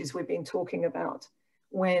the issues we've been talking about,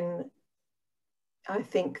 when I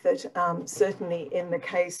think that certainly in the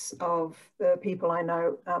case of the people I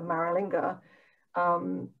know, Maralinga,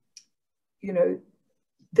 you know,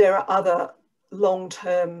 there are other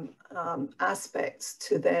long-term aspects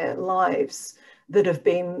to their lives that have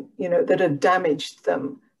been, that have damaged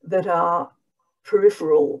them, that are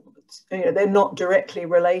peripheral. They're not directly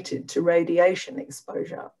related to radiation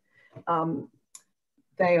exposure.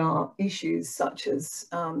 They are issues such as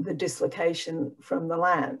the dislocation from the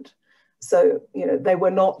land. So, they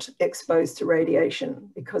were not exposed to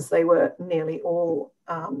radiation because they were nearly all,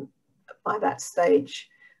 by that stage,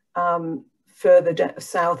 further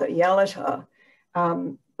south at Yalta.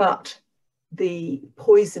 But the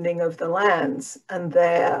poisoning of the lands and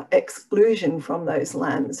their exclusion from those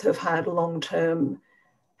lands have had long-term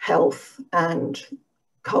health and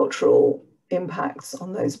cultural impacts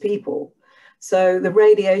on those people. So the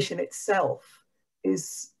radiation itself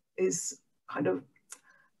is kind of,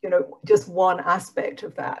 just one aspect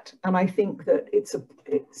of that. And I think that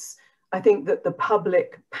I think that the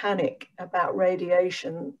public panic about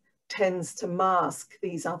radiation tends to mask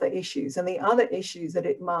these other issues. And the other issues that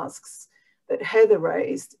it masks that Heather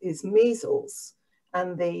raised is measles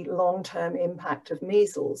and the long-term impact of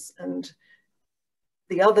measles. And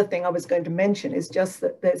the other thing I was going to mention is just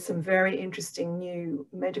that there's some very interesting new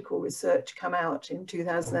medical research come out in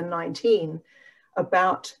 2019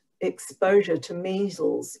 about exposure to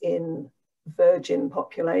measles in virgin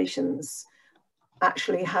populations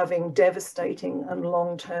actually having devastating and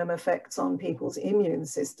long-term effects on people's immune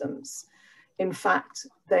systems. In fact,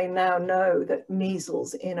 they now know that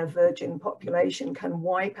measles in a virgin population can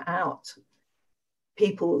wipe out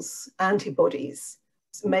people's antibodies,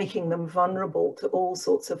 making them vulnerable to all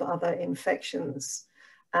sorts of other infections.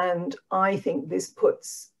 And I think this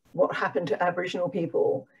puts what happened to Aboriginal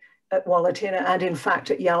people at Wallatina and in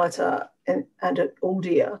fact at Yalta and at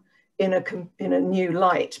Aldia in a new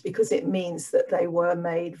light, because it means that they were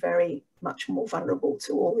made very much more vulnerable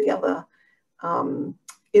to all the other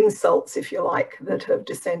insults, if you like, that have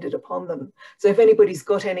descended upon them. So if anybody's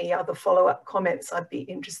got any other follow-up comments, I'd be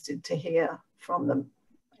interested to hear from them.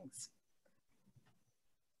 Thanks.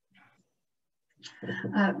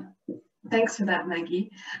 Thanks for that,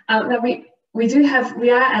 Maggie. Now we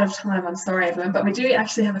are out of time, I'm sorry everyone, but we do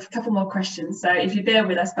actually have a couple more questions. So if you bear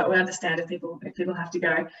with us, but we understand if people have to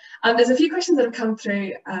go. There's a few questions that have come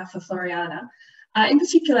through for Floriana. In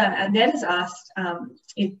particular, Ned has asked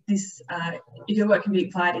if your work can be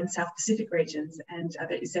applied in South Pacific regions, and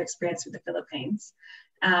is there experience with the Philippines?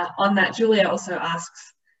 On that, Julia also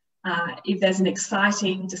asks if there's an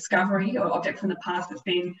exciting discovery or object from the past that's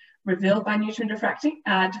been revealed by neutron diffraction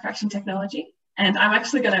technology. And I'm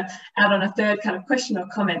actually going to add on a third kind of question or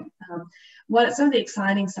comment. Some of the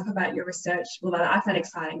exciting stuff about your research, well, that I found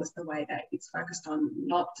exciting, was the way that it's focused on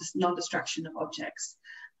not just non-destruction of objects.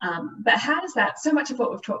 But how does that, so much of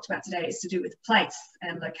what we've talked about today is to do with place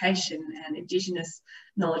and location, and Indigenous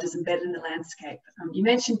knowledge is embedded in the landscape. You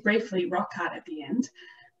mentioned briefly rock art at the end.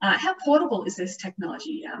 How portable is this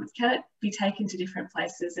technology? Can it be taken to different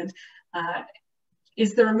places? And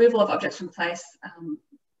is the removal of objects from place,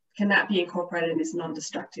 can that be incorporated in this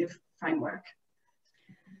non-destructive framework?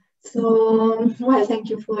 So, well, thank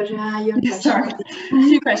you for your question. Sorry, a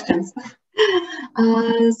few questions.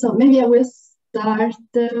 So maybe I will start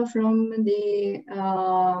from the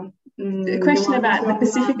question about the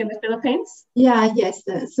Pacific and the Philippines. Yeah, yes.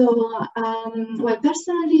 So, well,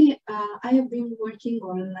 personally, I have been working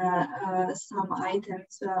on some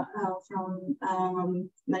items from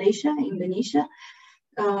Malaysia, Indonesia.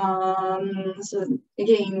 So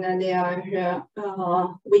again, they are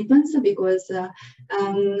weapons because,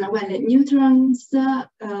 well, neutrons,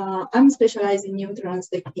 I'm specialized in neutrons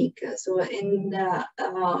technique. So in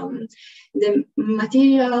the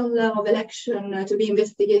material of election to be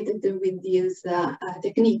investigated with this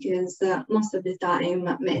technique is most of the time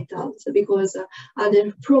metals, because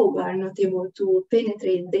other probe are not able to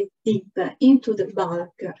penetrate deep into the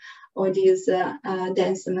bulk or this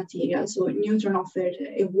dense material. So neutron offered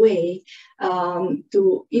a way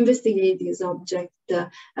to investigate this object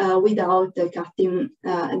without cutting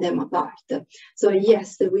them apart. So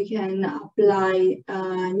yes, we can apply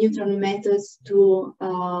neutron methods to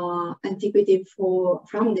antiquity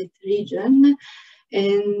from that region.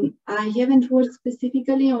 And I haven't worked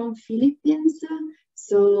specifically on Philippines.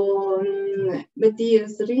 So, but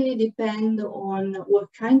these really depend on what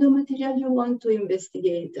kind of material you want to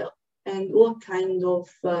investigate and what kind of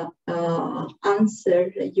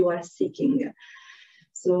answer you are seeking.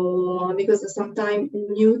 So, because sometimes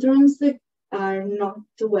neutrons are not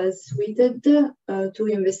well suited to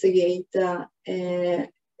investigate a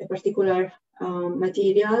particular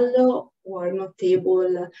material, or not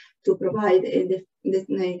able to provide a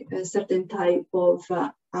certain type of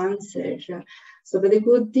answer. So, but the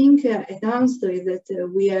good thing at ANSTO is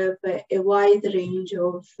that we have a wide range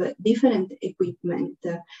of different equipment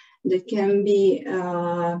that can be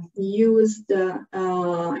used in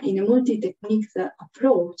a multi-technique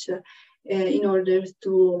approach in order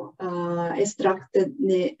to extract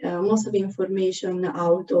the most of the information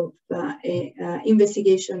out of an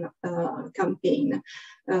investigation campaign.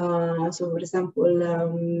 So, for example,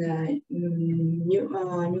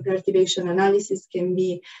 nuclear activation analysis can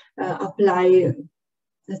be applied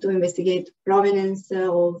to investigate provenance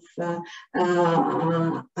of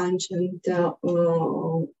ancient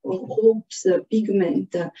hopes,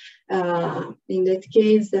 pigment. In that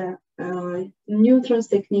case, neutrons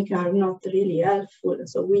technique are not really helpful,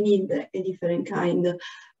 so we need a different kind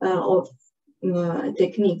of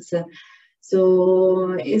techniques.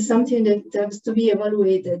 So it's something that has to be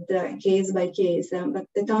evaluated case by case, but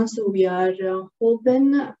that also we are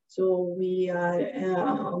open. So we are,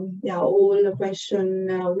 all question,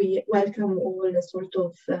 we welcome all sort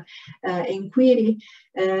of inquiry,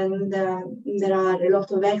 and there are a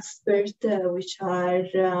lot of experts which are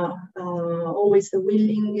always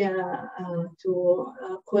willing to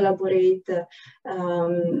collaborate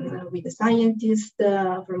with the scientists,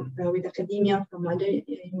 with academia, from other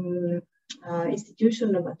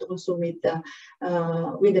institution, but also with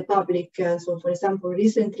the public. So, for example,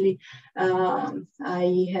 recently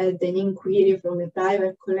I had an inquiry from a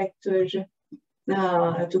private collector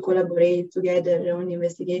to collaborate together on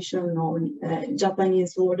investigation on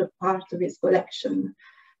Japanese sword, part of his collection.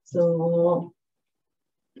 So,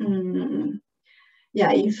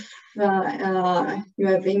 if you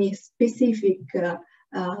have any specific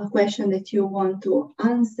question that you want to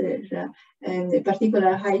answer and a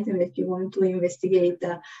particular item that you want to investigate,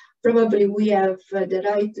 probably we have the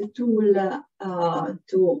right tool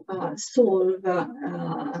to solve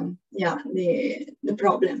the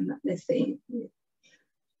problem, let's say.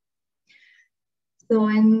 So,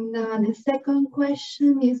 and the second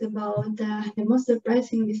question is about the most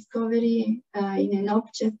surprising discovery in an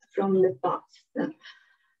object from the past.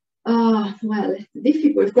 Well,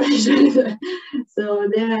 difficult question. So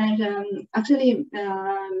there are actually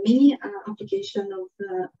many applications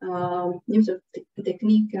of neutron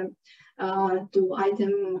technique to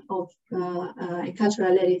item of a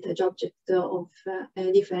cultural heritage object of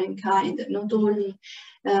a different kind, not only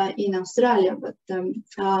in Australia, but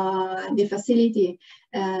the facility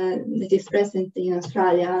that is present in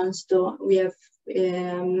Australia. So we have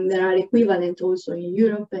there are equivalent also in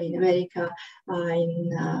Europe, in America, in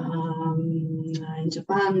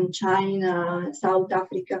Japan, China, South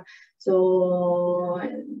Africa. So,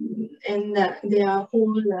 and they are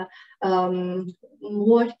all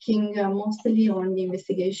working mostly on the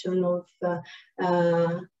investigation of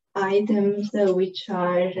items which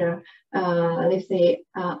are, let's say,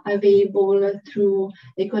 available through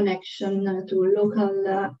a connection to local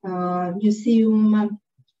museum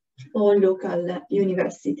or local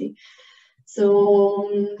university. So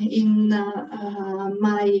in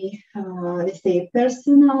my, let's say,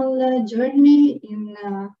 personal journey in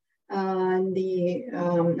the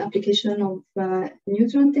application of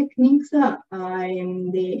neutron techniques,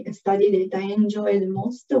 the study that I enjoyed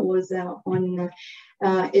most was on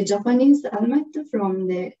a Japanese helmet from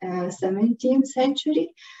the 17th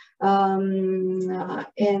century. And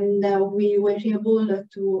we were able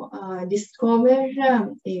to discover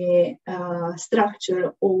a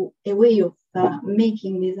structure or a way of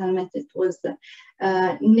making this helmet that was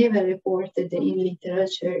never reported in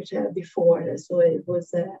literature before. So it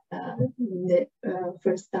was the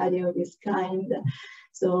first study of this kind.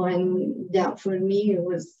 So, and yeah, for me it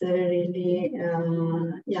was really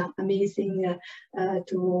amazing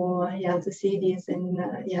to see this and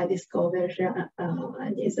discover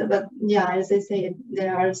this. But yeah, as I said,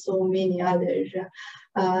 there are so many other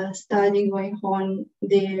studies going on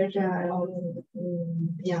there.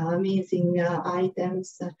 Amazing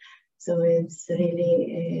items. So it's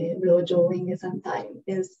really blow-drawing sometimes.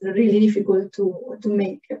 It's really difficult to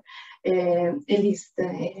make a list,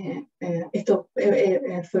 a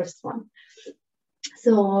first one.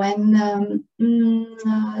 So, and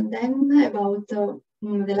then about the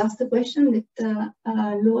last question that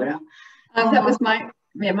Laura. That was my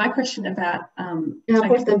question about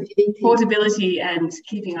portability and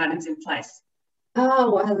keeping items in place.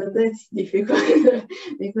 Oh, well, that's difficult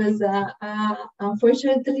because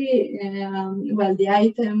unfortunately, the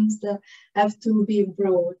items have to be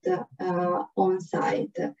brought on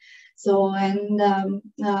site. So, and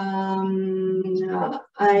in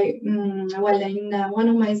one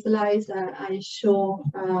of my slides, I show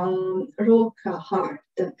rock art.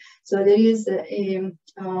 So there is a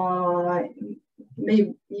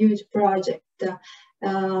huge project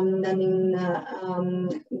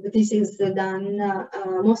This is done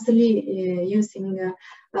mostly using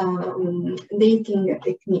dating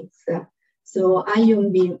techniques. So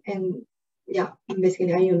ion beam and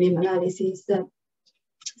basically ion beam analysis.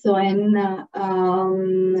 So in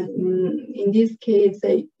this case,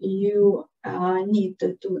 you need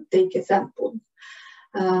to take a sample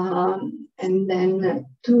and then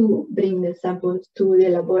to bring the samples to the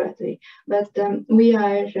laboratory. But we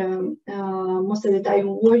are most of the time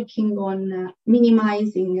working on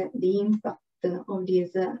minimizing the impact of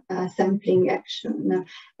this sampling action.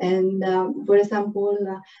 And for example,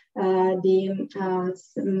 the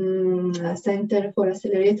Center for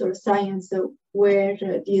Accelerator Science, where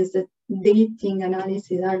these dating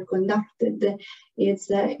analyses are conducted,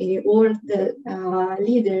 is a world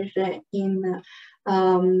leader in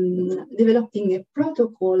developing a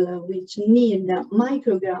protocol which need a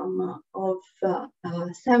microgram of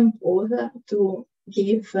sample to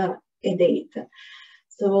give a date.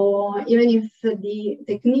 So even if the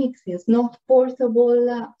technique is not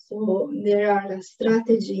portable, so there are a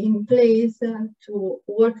strategy in place to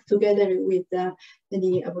work together with the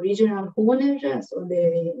Aboriginal owner. So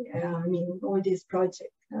all these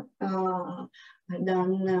projects are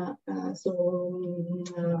done.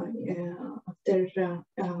 After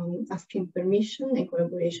asking permission in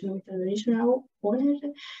collaboration with the Aboriginal owner,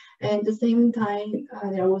 and at the same time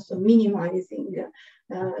they're also minimizing the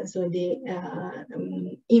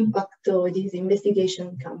impact of this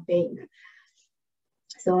investigation campaign.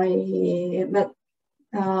 So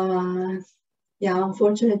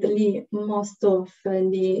unfortunately, most of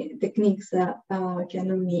the techniques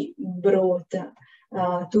cannot be brought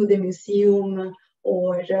to the museum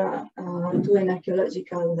or to an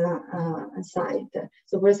archaeological site.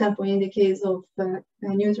 So for example, in the case of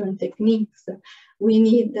neutron techniques, we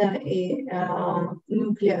need a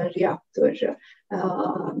nuclear reactor.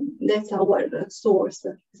 That's our source.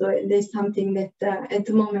 So there's something that at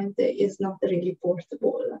the moment is not really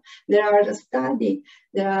portable. There are a study,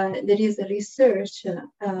 there is a research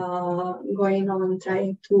going on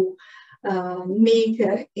trying to make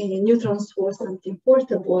a neutron source something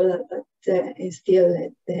portable, but is still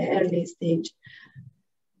at the early stage.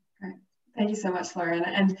 Great. Thank you so much, Floriana.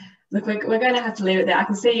 And look, we're going to have to leave it there. I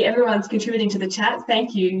can see everyone's contributing to the chat.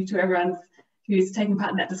 Thank you to everyone who's taking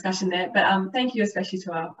part in that discussion there. But thank you especially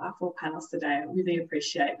to our four panelists today. I really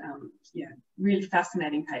appreciate really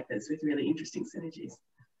fascinating papers with really interesting synergies.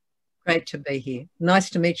 Great to be here.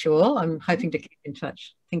 Nice to meet you all. I'm hoping to keep in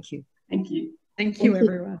touch. Thank you. Thank you. Thank you,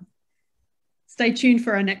 everyone. Stay tuned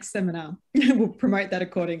for our next seminar. We'll promote that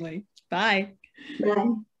accordingly. Bye.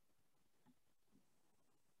 Bye.